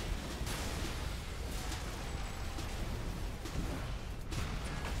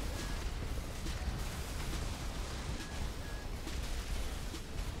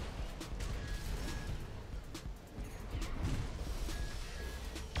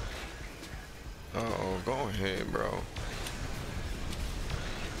 uh-oh, go ahead, bro.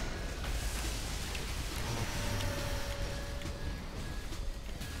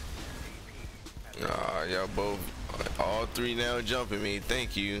 Nah, y'all both, all three now jumping me.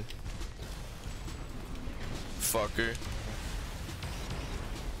 Thank you, fucker.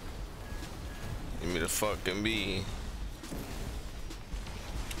 Give me the fucking B.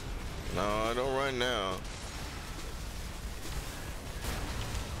 No, don't run now.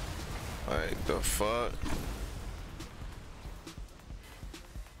 Like the fuck?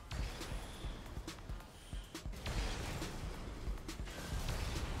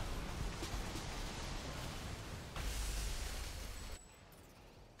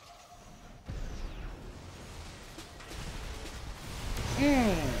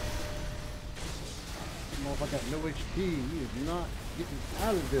 Motherfucker got no HP. You is not getting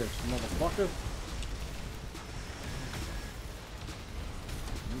out of this, motherfucker.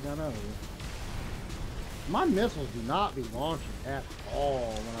 You got out of it. My missiles do not be launching at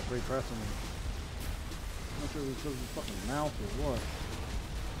all when I pre-press them. I'm not sure if it's because of the fucking mouse or what.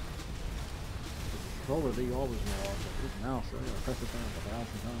 The controller, they always launch, but this mouse, I gotta press it down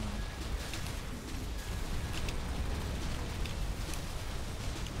 1,000 times.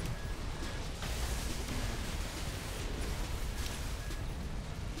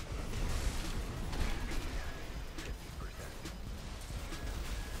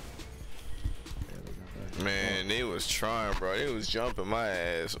 Man, they was trying, bro. They was jumping my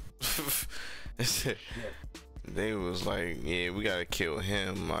ass. They was like, yeah, we gotta kill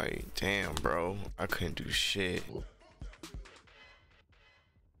him. Like, damn, bro. I couldn't do shit.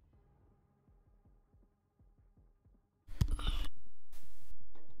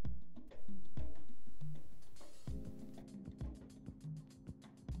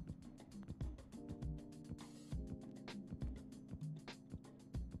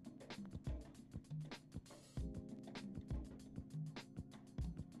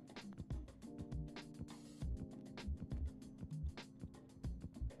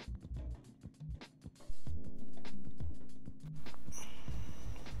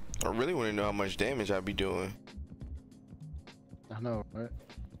 I really want to know how much damage I be doing. I know, right?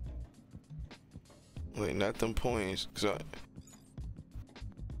 Wait, not them points, cause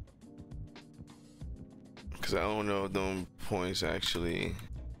I don't know if them points actually.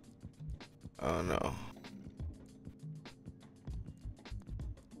 I don't know.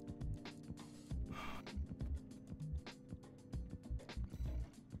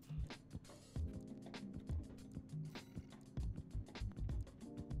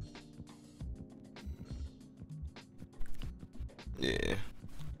 Yeah.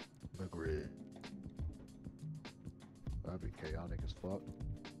 Agreed. That'd be chaotic as fuck.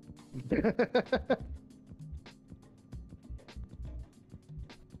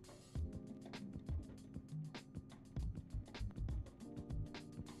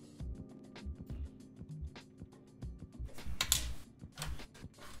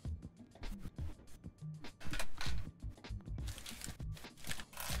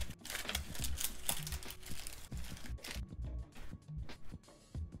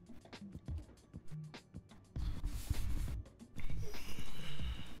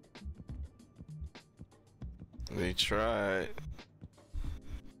 They tried.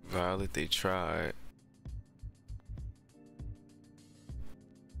 Violet, they tried.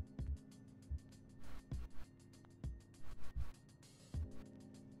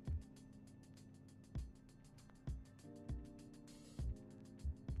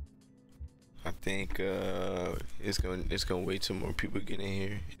 I think it's gonna wait till more people get in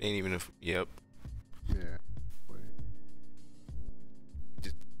here. It ain't even yep. Yeah. Wait.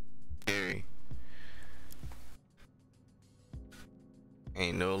 Just scary.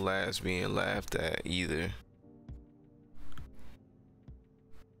 Ain't no laughs being laughed at either.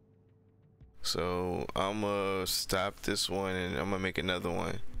 So I'ma stop this one and I'm gonna make another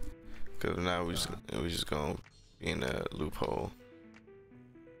one. Cause now we just gonna be in a loophole.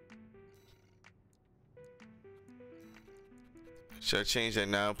 Should I change that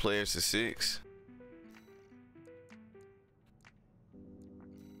 9 players to 6?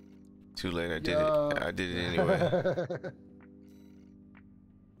 Too late. I did it. I did it anyway.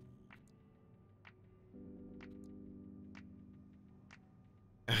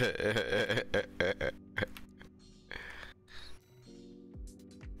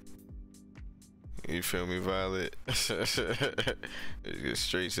 You feel me, Violet? Let's get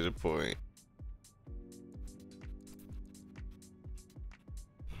straight to the point.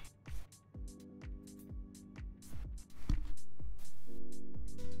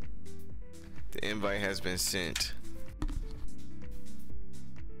 The invite has been sent.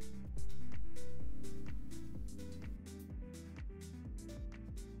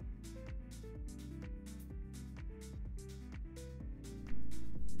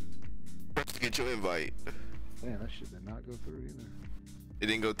 Get your invite. Man, that shit did not go through either. It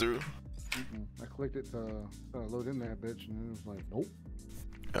didn't go through? I clicked it to load in that bitch, and it was like, nope.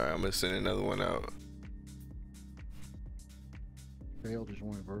 Alright, I'm gonna send another one out. Failed to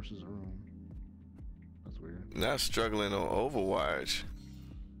join versus room. That's weird. Not struggling on Overwatch.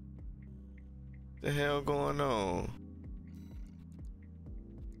 The hell going on?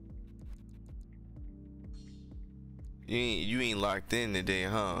 You ain't locked in today,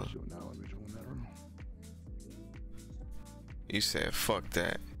 huh? So now let me join that room. You said fuck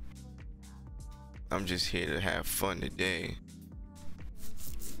that. I'm just here to have fun today.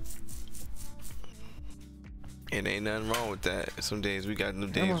 And ain't nothing wrong with that. Some days we got new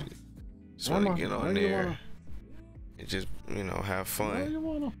days. We just want to get on there and just, you know, have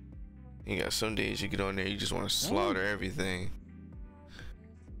fun. You got some days you get on there, you just want to slaughter everything.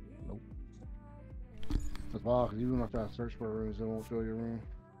 Nope. That's why, because you don't have to search for rooms, it won't fill your room.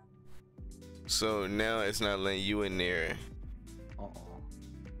 So now it's not letting you in there.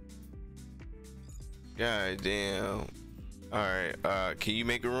 God damn. Alright, can you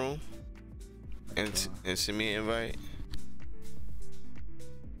make a room? And send me an invite?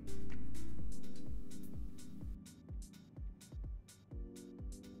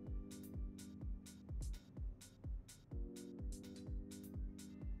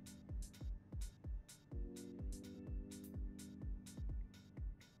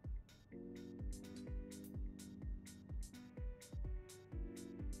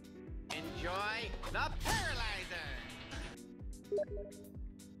 Enjoy the paralyzer.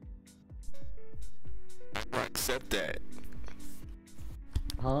 How do I accept that?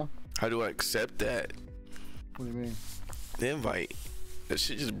 Huh? How do I accept that? What do you mean? The invite. That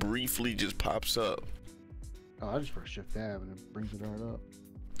shit just briefly just pops up. Oh, I just press shift tab and it brings it right up.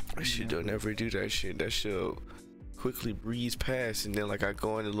 That shit don't ever do that shit. That shit quickly breeze past and then like I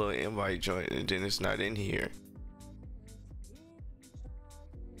go in the little invite joint and then it's not in here.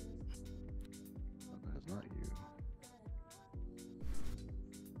 That's not you.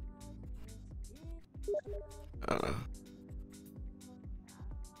 I don't know.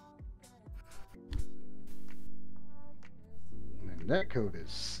 Man, that code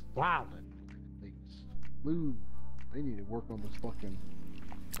is solid. They need to work on this fucking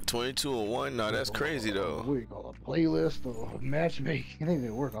 22-1? No, that's crazy though. What do you call a playlist or matchmaking? They need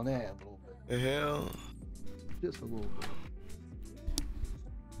to work on that a little bit. The hell? Just a little bit.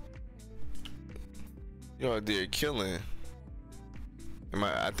 You out there killing.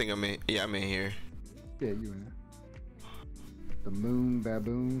 I think I'm in. Yeah, I'm in here. Yeah, you in there. The moon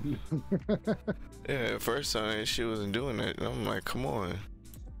baboon. Yeah, first time she wasn't doing it. And I'm like, come on.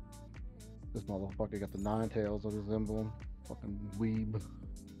 This motherfucker got the 9 tails of his emblem. Fucking weeb.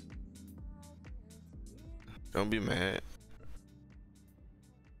 Don't be mad.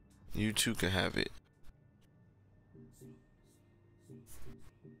 You too can have it.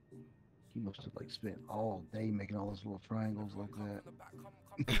 He must have like spent all day making all those little triangles like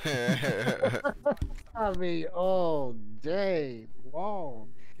that. I mean, all day long.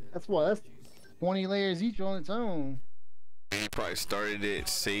 That's 20 layers each on its own. He probably started it,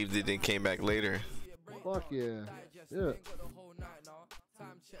 saved it, then came back later. Fuck yeah. Yeah.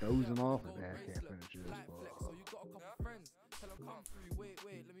 Dozing off of that. I can't finish this.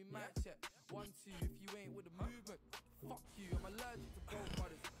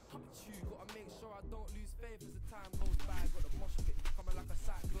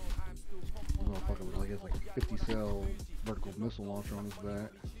 Motherfucker looks like he has like a 50 cell vertical missile launcher on his back.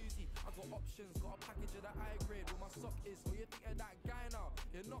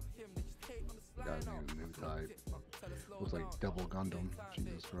 Gotta be a new type. Looks like Devil Gundam.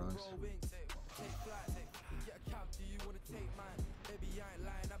 Jesus Christ.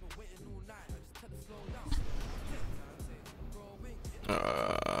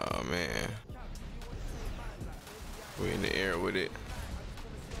 Man. We're in the air with it.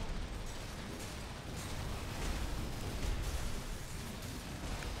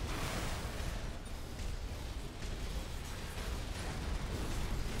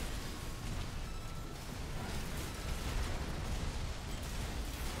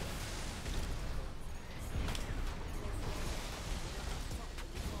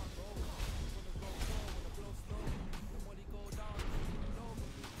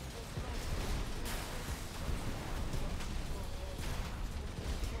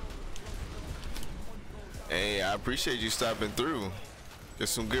 Hey, I appreciate you stopping through. Get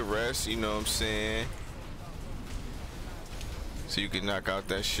some good rest, you know what I'm saying? So you can knock out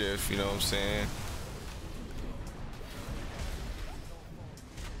that shift, you know what I'm saying?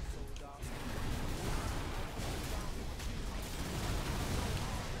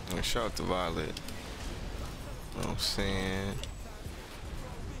 And shout out to Violet. You know what I'm saying?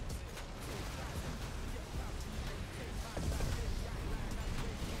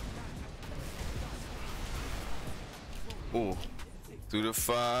 Ooh, through the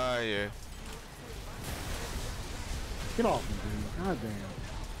fire. Get off me, dude. God damn.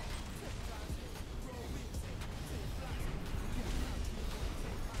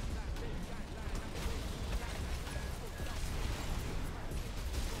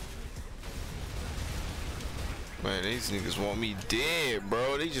 Man, these niggas want me dead,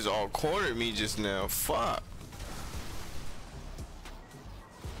 bro. They just all cornered me just now. Fuck.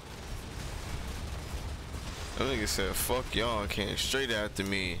 That nigga said, fuck y'all, came straight after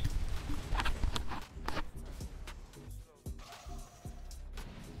me.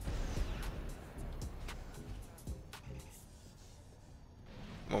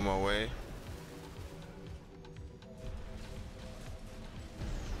 I'm on my way.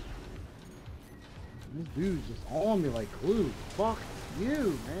 This dude's just on me like glue. Fuck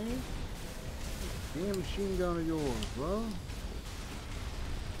you, man. Damn machine gun of yours, bro.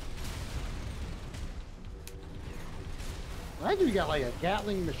 I think you got like a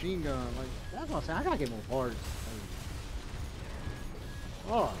Gatling machine gun. Like, that's what I'm saying. I gotta get more parts.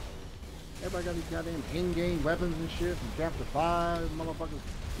 Oh, everybody got these goddamn in-game weapons and shit from Chapter 5. Motherfuckers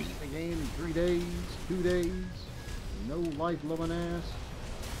beating the game in 3 days, 2 days. No life loving ass.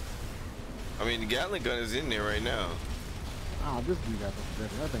 I mean, the Gatling gun is in there right now. Ah, this dude got fucking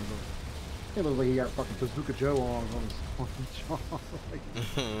different. That thing looks like he got fucking Bazooka Joe on his jaw. Like,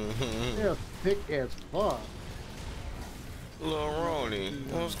 yeah, thick as fuck. Lil Ronnie,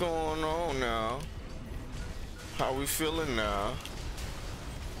 what's going on now? How we feeling now?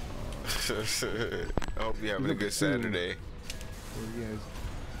 I hope you're having a good Saturday. Yeah,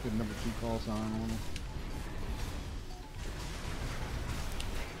 good number 2 call sign on him.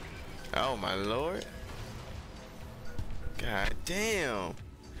 Oh my lord. God damn.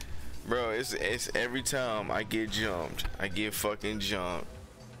 Bro, it's every time I get jumped. I get fucking jumped.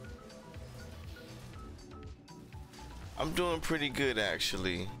 I'm doing pretty good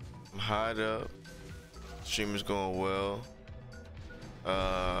actually. I'm hot up. Stream is going well.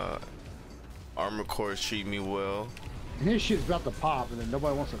 Armor Core treat me well. And his shit's about to pop, and then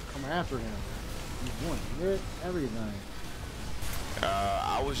nobody wants to come after him. He's doing it, everything.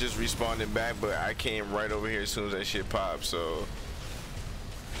 I was just responding back, but I came right over here as soon as that shit popped. So,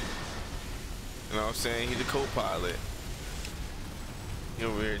 you know what I'm saying? He the co-pilot. He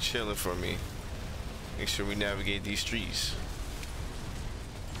over here chilling for me. Make sure we navigate these streets.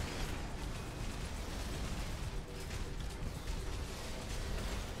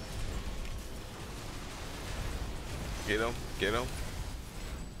 Get him, get him.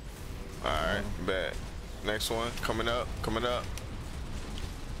 Alright, bet. Next one, coming up, coming up.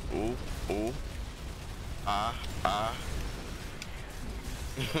 Ooh, ooh. Ah.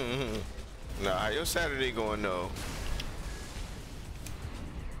 Nah, how your Saturday going though?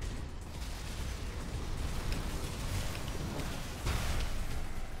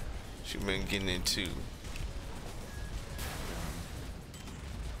 What you been getting into?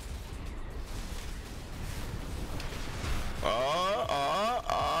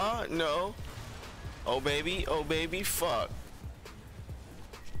 No. Oh baby, fuck.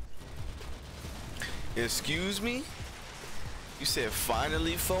 Excuse me? You said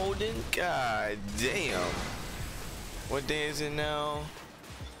finally folding? God damn. What day is it now?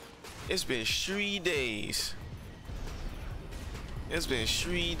 It's been 3 days. It's been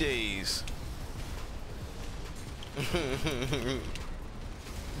 3 days.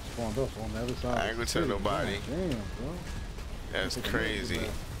 Spawned up on the other side. I ain't gonna tell nobody. Damn, bro. That's crazy.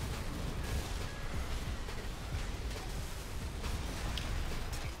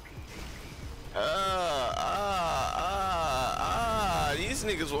 These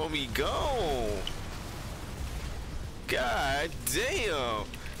niggas want me gone. God damn.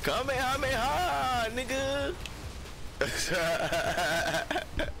 Kamehameha, nigga.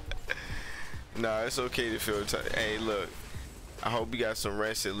 Nah, it's okay to feel tired. Hey, look. I hope you got some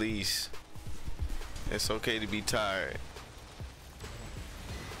rest at least. It's okay to be tired.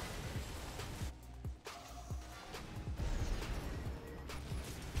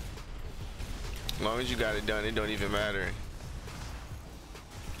 As long as you got it done, it don't even matter.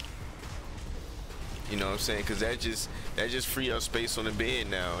 You know what I'm saying? Cause that just free up space on the bed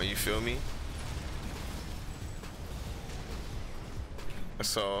now. You feel me?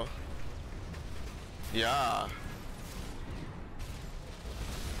 That's all. Yeah.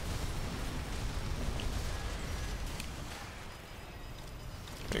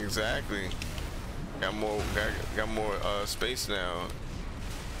 Exactly. Got more space now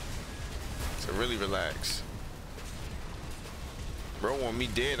to really relax. Bro want me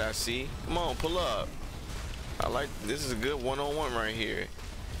dead, I see. Come on, pull up. I like this. Is a good one-on-one right here.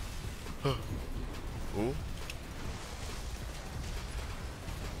 Ooh.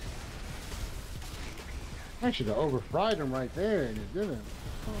 I should have overfried him right there, and it didn't.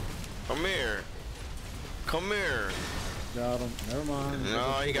 Come here. Come here. Got him. Never mind.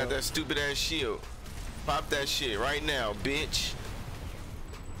 No, he got that stupid ass shield. Pop that shit right now, bitch.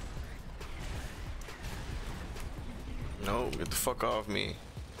 No, get the fuck off me.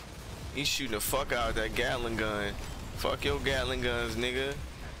 He's shooting the fuck out of that Gatling gun. Fuck your Gatling guns, nigga.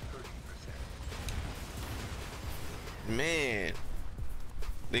 Man.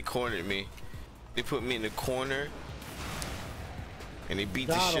 They cornered me. They put me in the corner. And they beat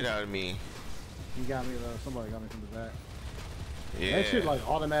the shit out of me. He got me though. Somebody got me from the back. Yeah. That shit like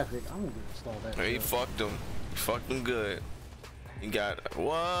automatic. I'm gonna install that. He fucked him. He fucked him good. He got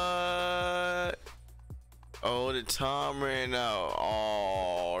what? Oh, the time ran out.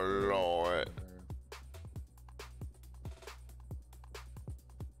 Oh Lord.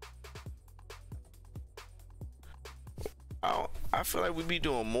 I feel like we be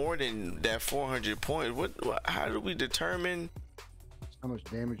doing more than that 400 points. What? How do we determine how much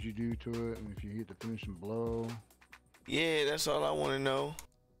damage you do to it, and if you hit the finishing blow? Yeah, that's all I want to know.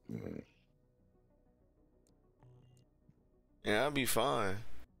 Yeah, I'll be fine.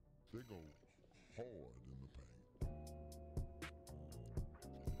 They go hard in the paint.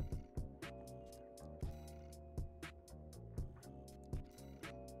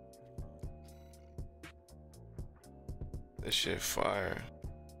 This shit fire.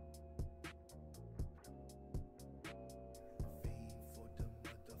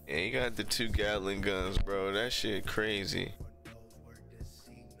 Yeah, you got the 2 Gatling guns, bro. That shit crazy.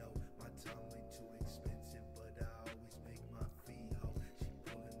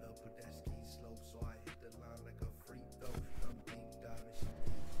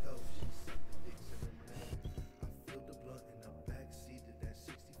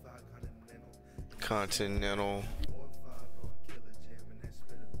 Continental.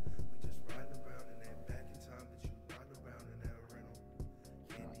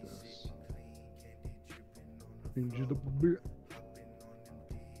 Change it up a bit.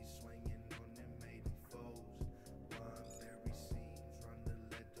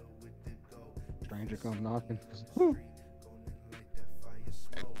 Stranger comes knocking.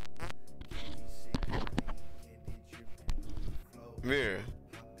 Vera.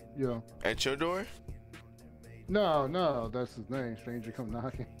 Yeah. At your door? No, that's his name. Stranger come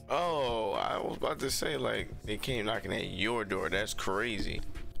knocking. Oh, I was about to say, like, they came knocking at your door. That's crazy.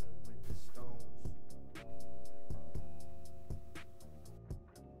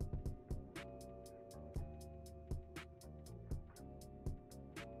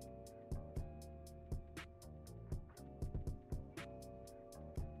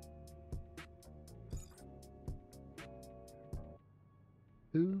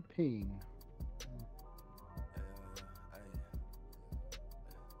 Who ping?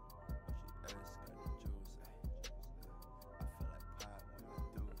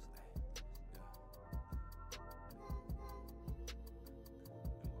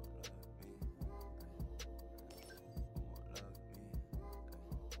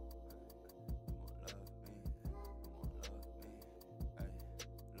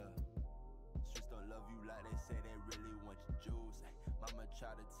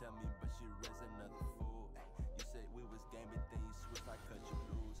 tried to tell me, but she raised another fool. You said we was gaming, then you switched, I cut you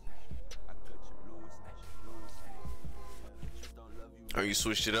loose. I cut you loose, loose. Just don't love you. Oh, you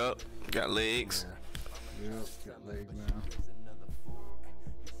switched it up? Got legs? Yeah. Yep, got legs now.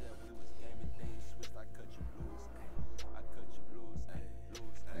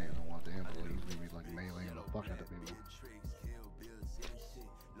 Damn, I don't want the ambulance. He's gonna be like meleeing the fuck out of people.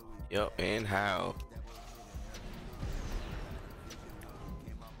 Yup, and how?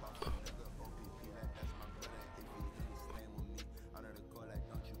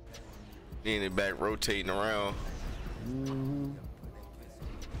 In the back rotating around. Mm-hmm.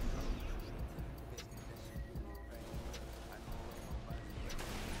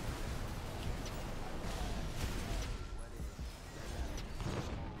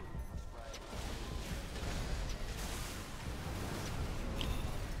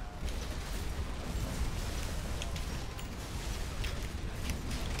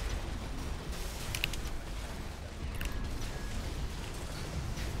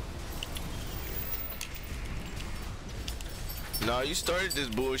 No, you started this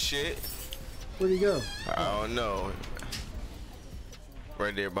bullshit. Where'd he go? I don't know.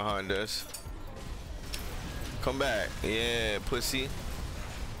 Right there behind us. Come back. Yeah, pussy.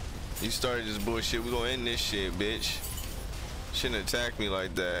 You started this bullshit. We gonna end this shit, bitch. Shouldn't attack me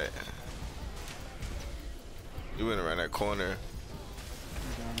like that. You went around that corner.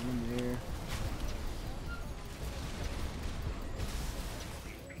 Down in the air.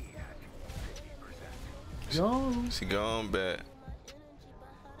 Gone. She gone back.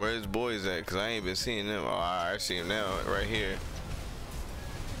 Where his boys at? Cause I ain't been seeing them. Oh, I see him now, right here.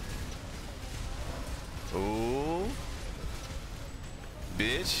 Ooh,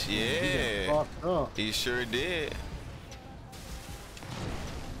 bitch, yeah. He sure did.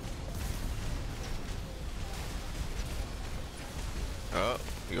 Oh,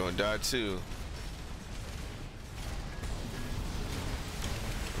 you gonna die too?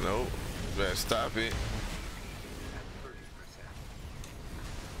 Nope. Better stop it.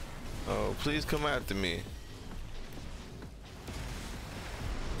 Oh, please come after me.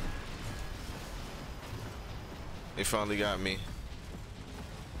 They finally got me.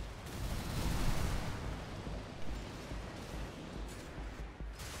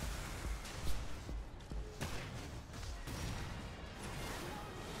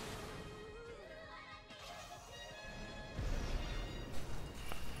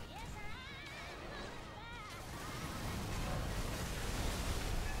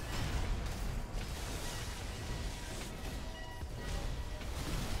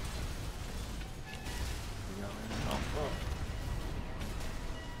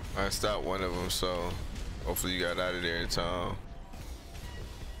 I stopped one of them, so hopefully you got out of there in time.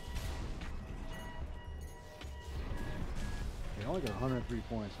 They only got 103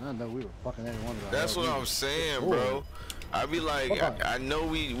 points, and I know we were fucking everyone. That's what I'm saying, bro. I be like, I know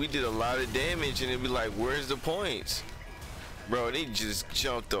we did a lot of damage, and it'd be like, where's the points? Bro, they just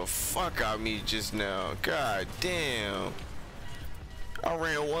jumped the fuck out of me just now. God damn. I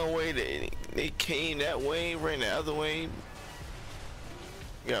ran one way, they came that way, ran the other way.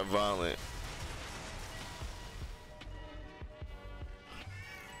 Got violent.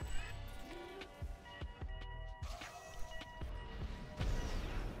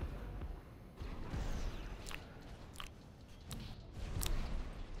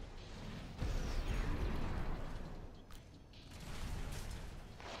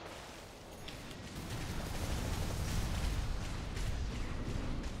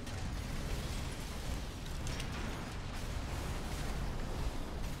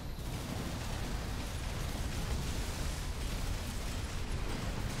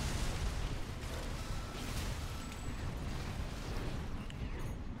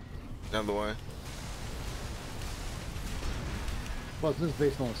 Another one. Plus, this is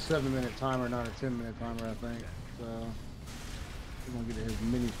based on a 7-minute timer, not a 10-minute timer, I think. So, we're gonna get his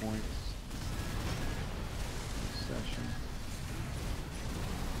mini points. Session.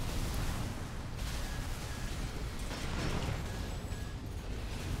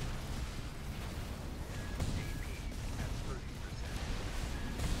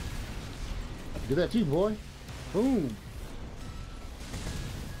 Do that too, boy. Boom.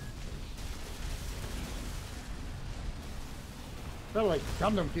 Felt like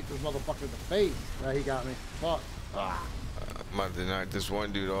Gundam kicked this motherfucker in the face. He got me. Fuck. Ah. I'm about to knock this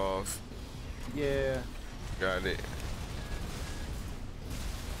one dude off. Yeah. Got it.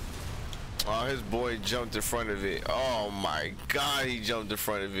 Oh, his boy jumped in front of it. Oh my god, he jumped in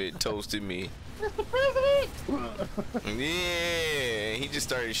front of it. Toasted me. Mr. President! Yeah, he just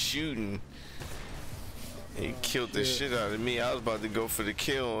started shooting. He killed the shit out of me. I was about to go for the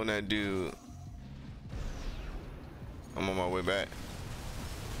kill on that dude. I'm on my way back.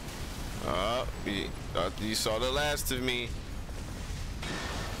 You saw the last of me.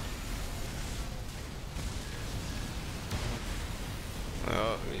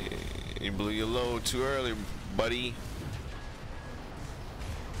 Oh, you blew your load too early, buddy.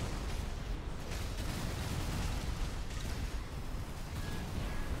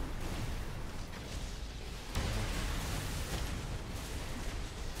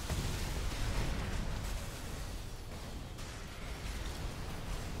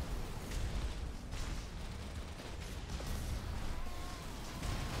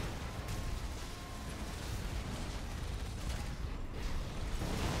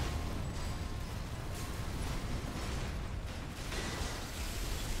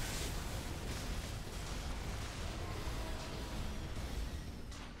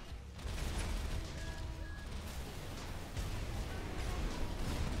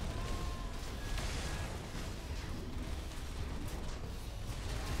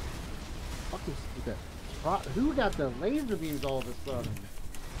 Who got the laser beams all of a sudden?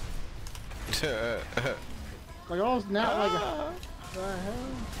 Like all now, like the hell?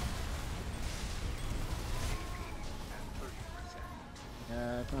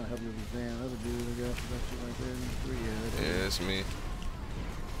 Yeah, trying to help you with this damn other dude. I guess that shit right there. Yeah, it's me.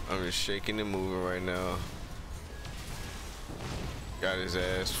 I'm just shaking and moving right now. Got his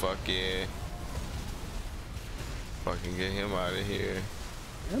ass. Fuck yeah. Fucking get him out of here.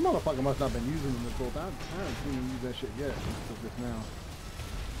 That motherfucker must not have been using them this whole time. I haven't seen him use that shit yet. Just now.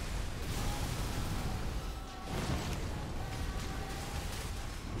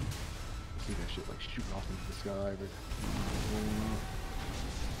 See that shit like shooting off into the sky, but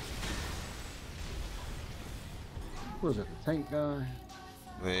what is that? The tank guy?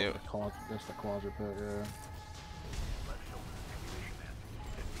 Yeah. That's the quadruped. Yeah.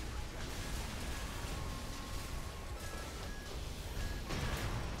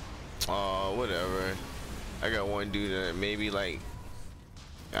 Oh, whatever. I got one dude that maybe like,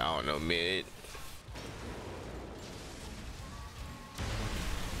 I don't know, mid.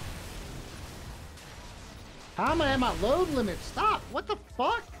 How am I at my load limit? Stop! What the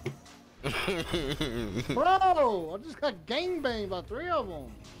fuck? Bro, I just got gangbanged by 3 of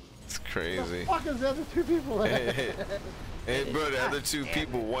them. It's crazy. Where the fuck is the other 2 people at? Hey, bro, the other 2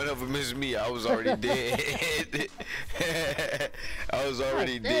 people, one of them is me. I was already dead. I was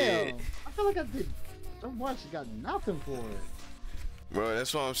already dead. I feel like I did so much, got nothing for it. Bro,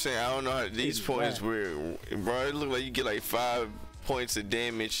 that's what I'm saying. I don't know how these points were. Bro, it looked like you get like 5 points of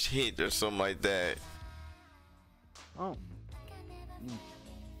damage hit or something like that. Oh.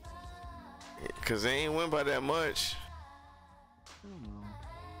 Cause they ain't win by that much.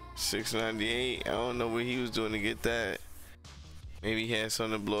 698. I don't know what he was doing to get that. Maybe he had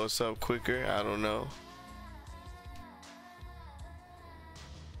something to blow us up quicker. I don't know.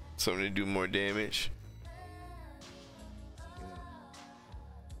 Something to do more damage.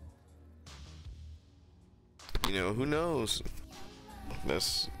 You know, who knows?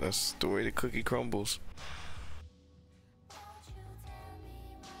 That's the way the cookie crumbles.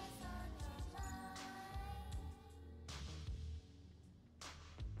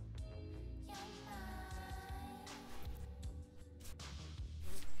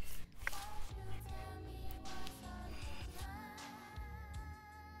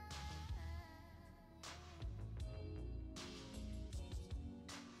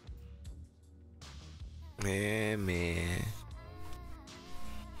 Yeah, man.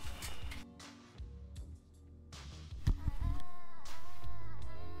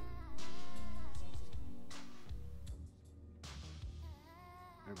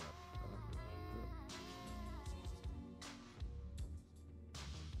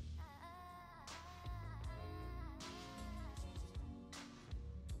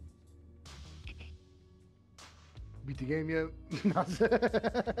 Beat the game yet?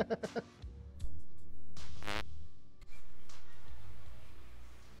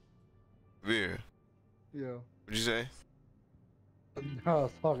 Vera. Yeah. What'd you say? No, I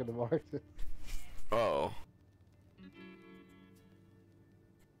was talking to Mark. Oh.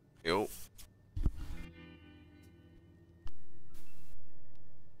 Yo.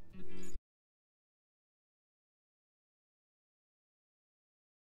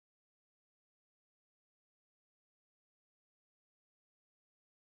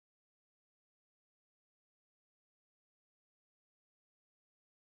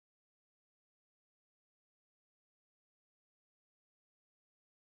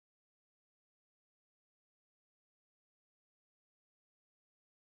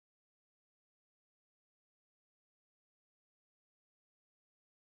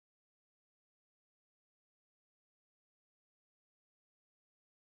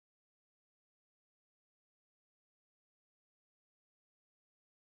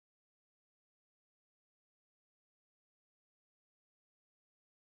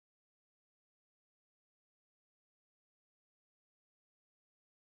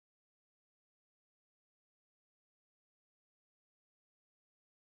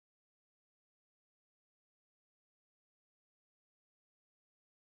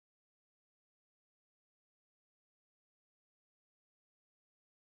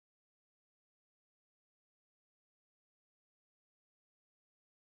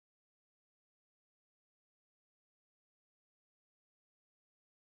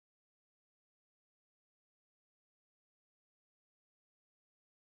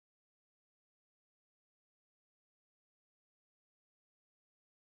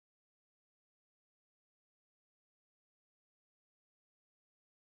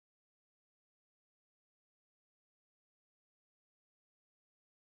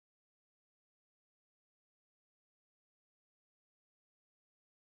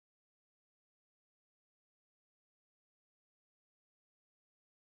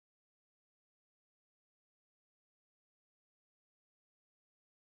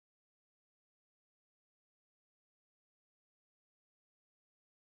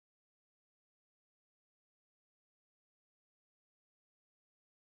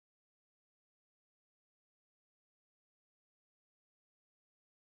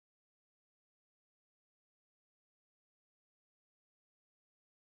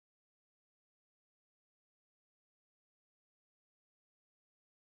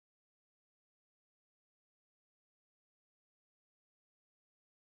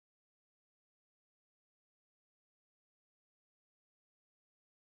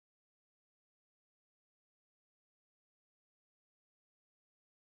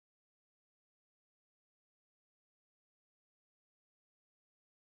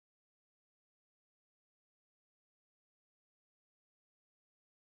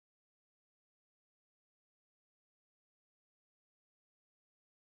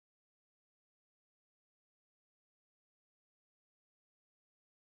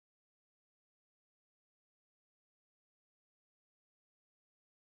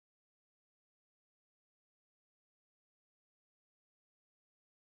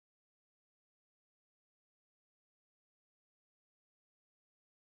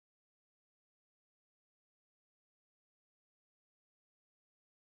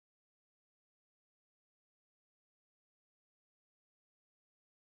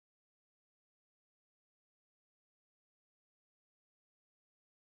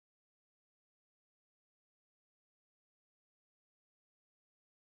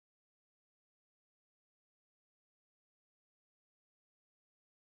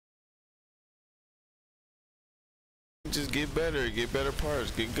 Just get better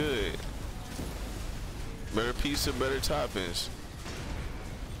parts, get good. Better pizza, better toppings.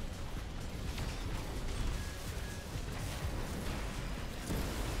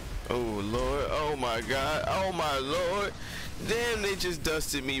 Oh Lord, oh my God, oh my Lord. Damn, they just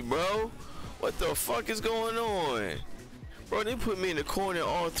dusted me, bro. What the fuck is going on? Bro, they put me in the corner,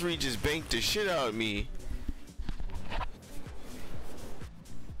 all three just banked the shit out of me.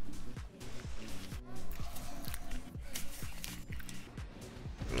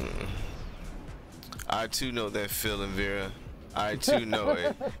 I too know that feeling, Vera. I too know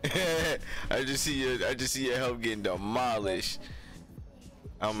it. I just see your help getting demolished.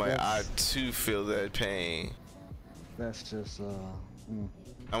 I'm like, I too feel that pain. That's just I'm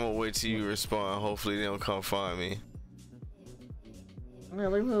gonna wait till you respond. Hopefully they don't come find me.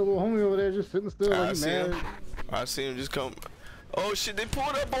 Man, like little homie over there just sitting still, like I mad. I see him just come. Oh shit, they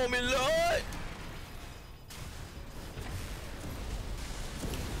pulled up on me, Lord.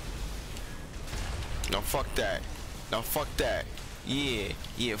 No, fuck that. No, fuck that. Yeah,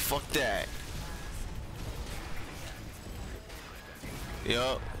 fuck that.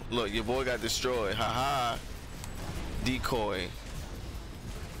 Yup. Look, your boy got destroyed. Haha. Decoy.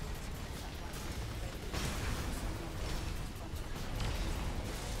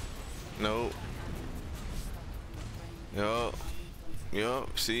 Nope.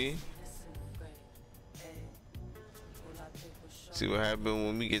 Yup. See what happened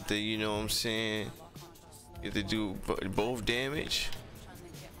when we get the, you know what I'm saying? Get to do both damage.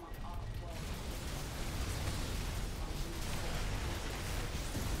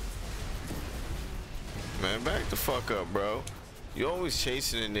 Man, back the fuck up, bro. You always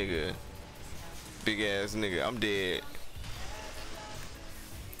chasing a nigga. Big ass nigga. I'm dead.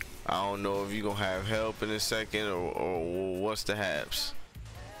 I don't know if you gonna have help in a second or what's the haps.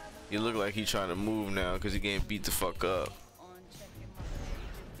 You look like he trying to move now because he getting beat the fuck up.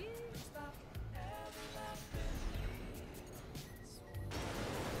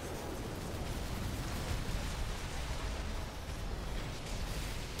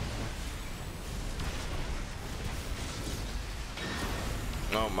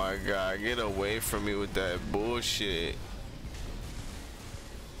 Oh my God, get away from me with that bullshit.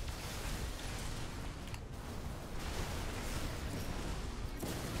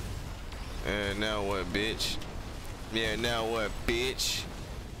 And now what, bitch? Yeah, now what, bitch?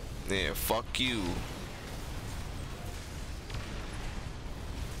 Yeah, fuck you.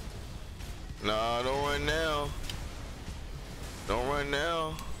 Nah, don't run now. Don't run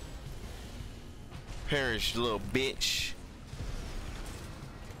now. Perish, little bitch.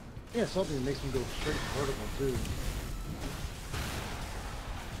 Yeah, something that makes me go straight vertical too.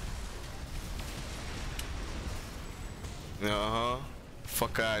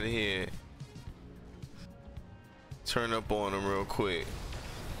 Fuck out of here. Turn up on him real quick.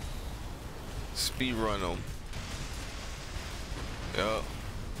 Speed run him. Yup.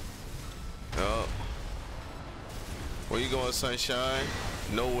 Where you going, sunshine?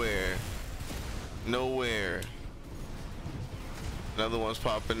 Nowhere. Another one's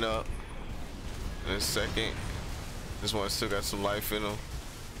popping up in a second. This one still got some life in him.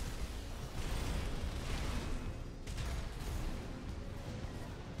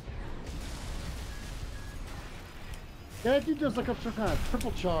 Yeah, you just like some kind of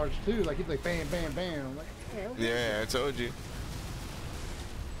triple charge too. Like he's like bam, bam, bam. I'm like, yeah, I told you.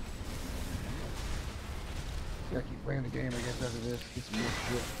 Gotta keep playing the game, I guess, after this. Get some more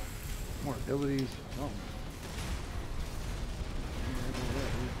shit. More abilities. Oh.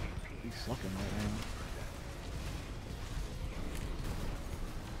 He's sucking right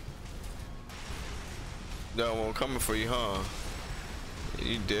now. No one coming for you, huh?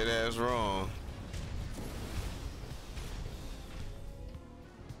 You dead ass wrong.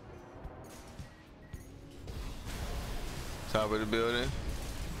 Top of the building.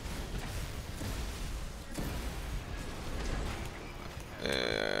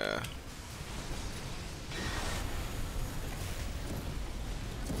 Yeah.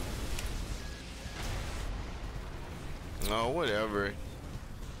 Oh, whatever.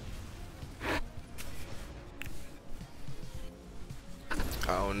 I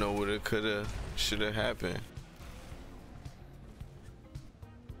don't know what it coulda, shoulda happened.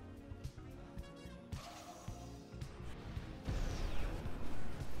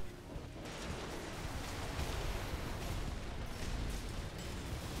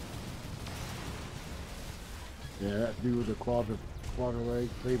 Yeah, that dude with the quadra leg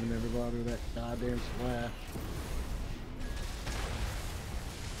saving everybody with that goddamn splash.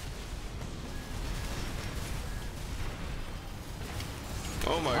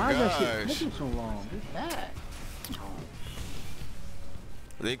 Oh my gosh. Why is that shit gosh. taking so long? What's that?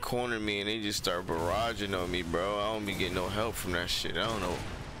 They cornered me and they just start barraging on me, bro. I don't be getting no help from that shit. I don't know.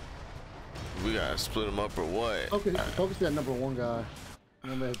 We gotta split them up or what? Focus that number 1 guy. The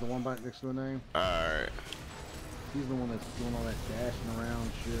one that has the 1 back next to the name. Alright. He's the one that's doing all that dashing around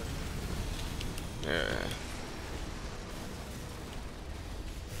and shit. Yeah.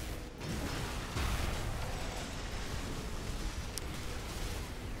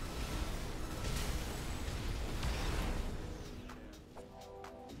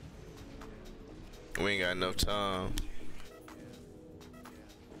 We ain't got enough time.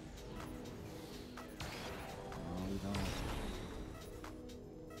 No, we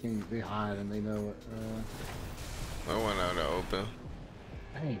don't. They hide and they know it. I went out to open.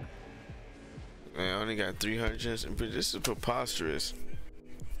 Dang. Man, I only got 300. This is preposterous.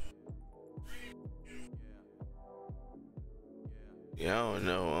 Yeah, I don't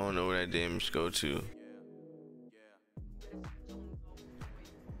know. I don't know where that damage go to.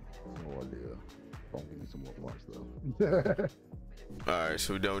 No idea. Don't give me some more parts though. Alright,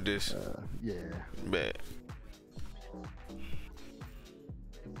 so we done with this? Yeah. Bet.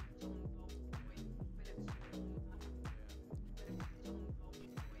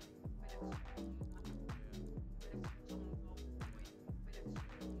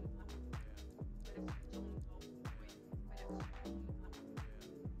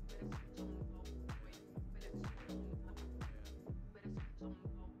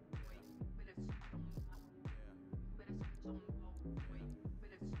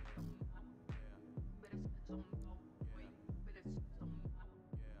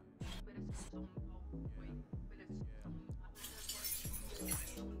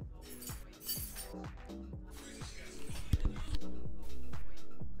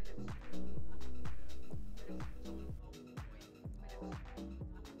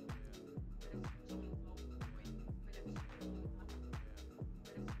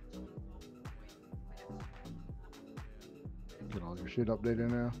 Get all your shit updated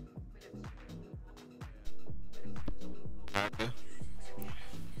now.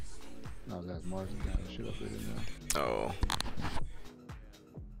 No, that's Martin got his shit updated now. Oh.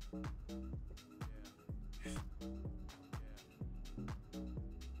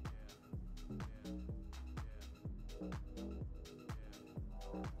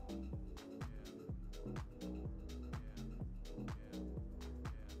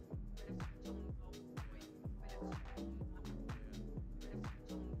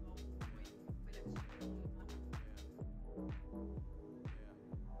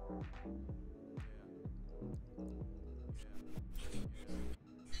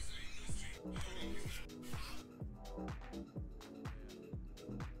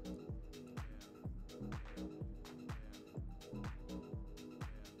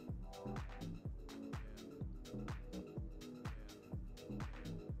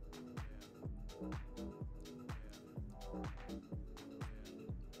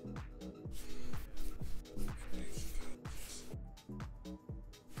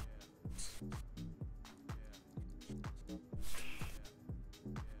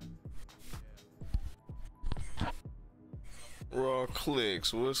 Raw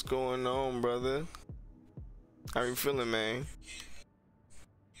clicks, what's going on, brother? How you feeling, man?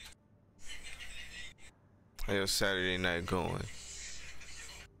 How your Saturday night going?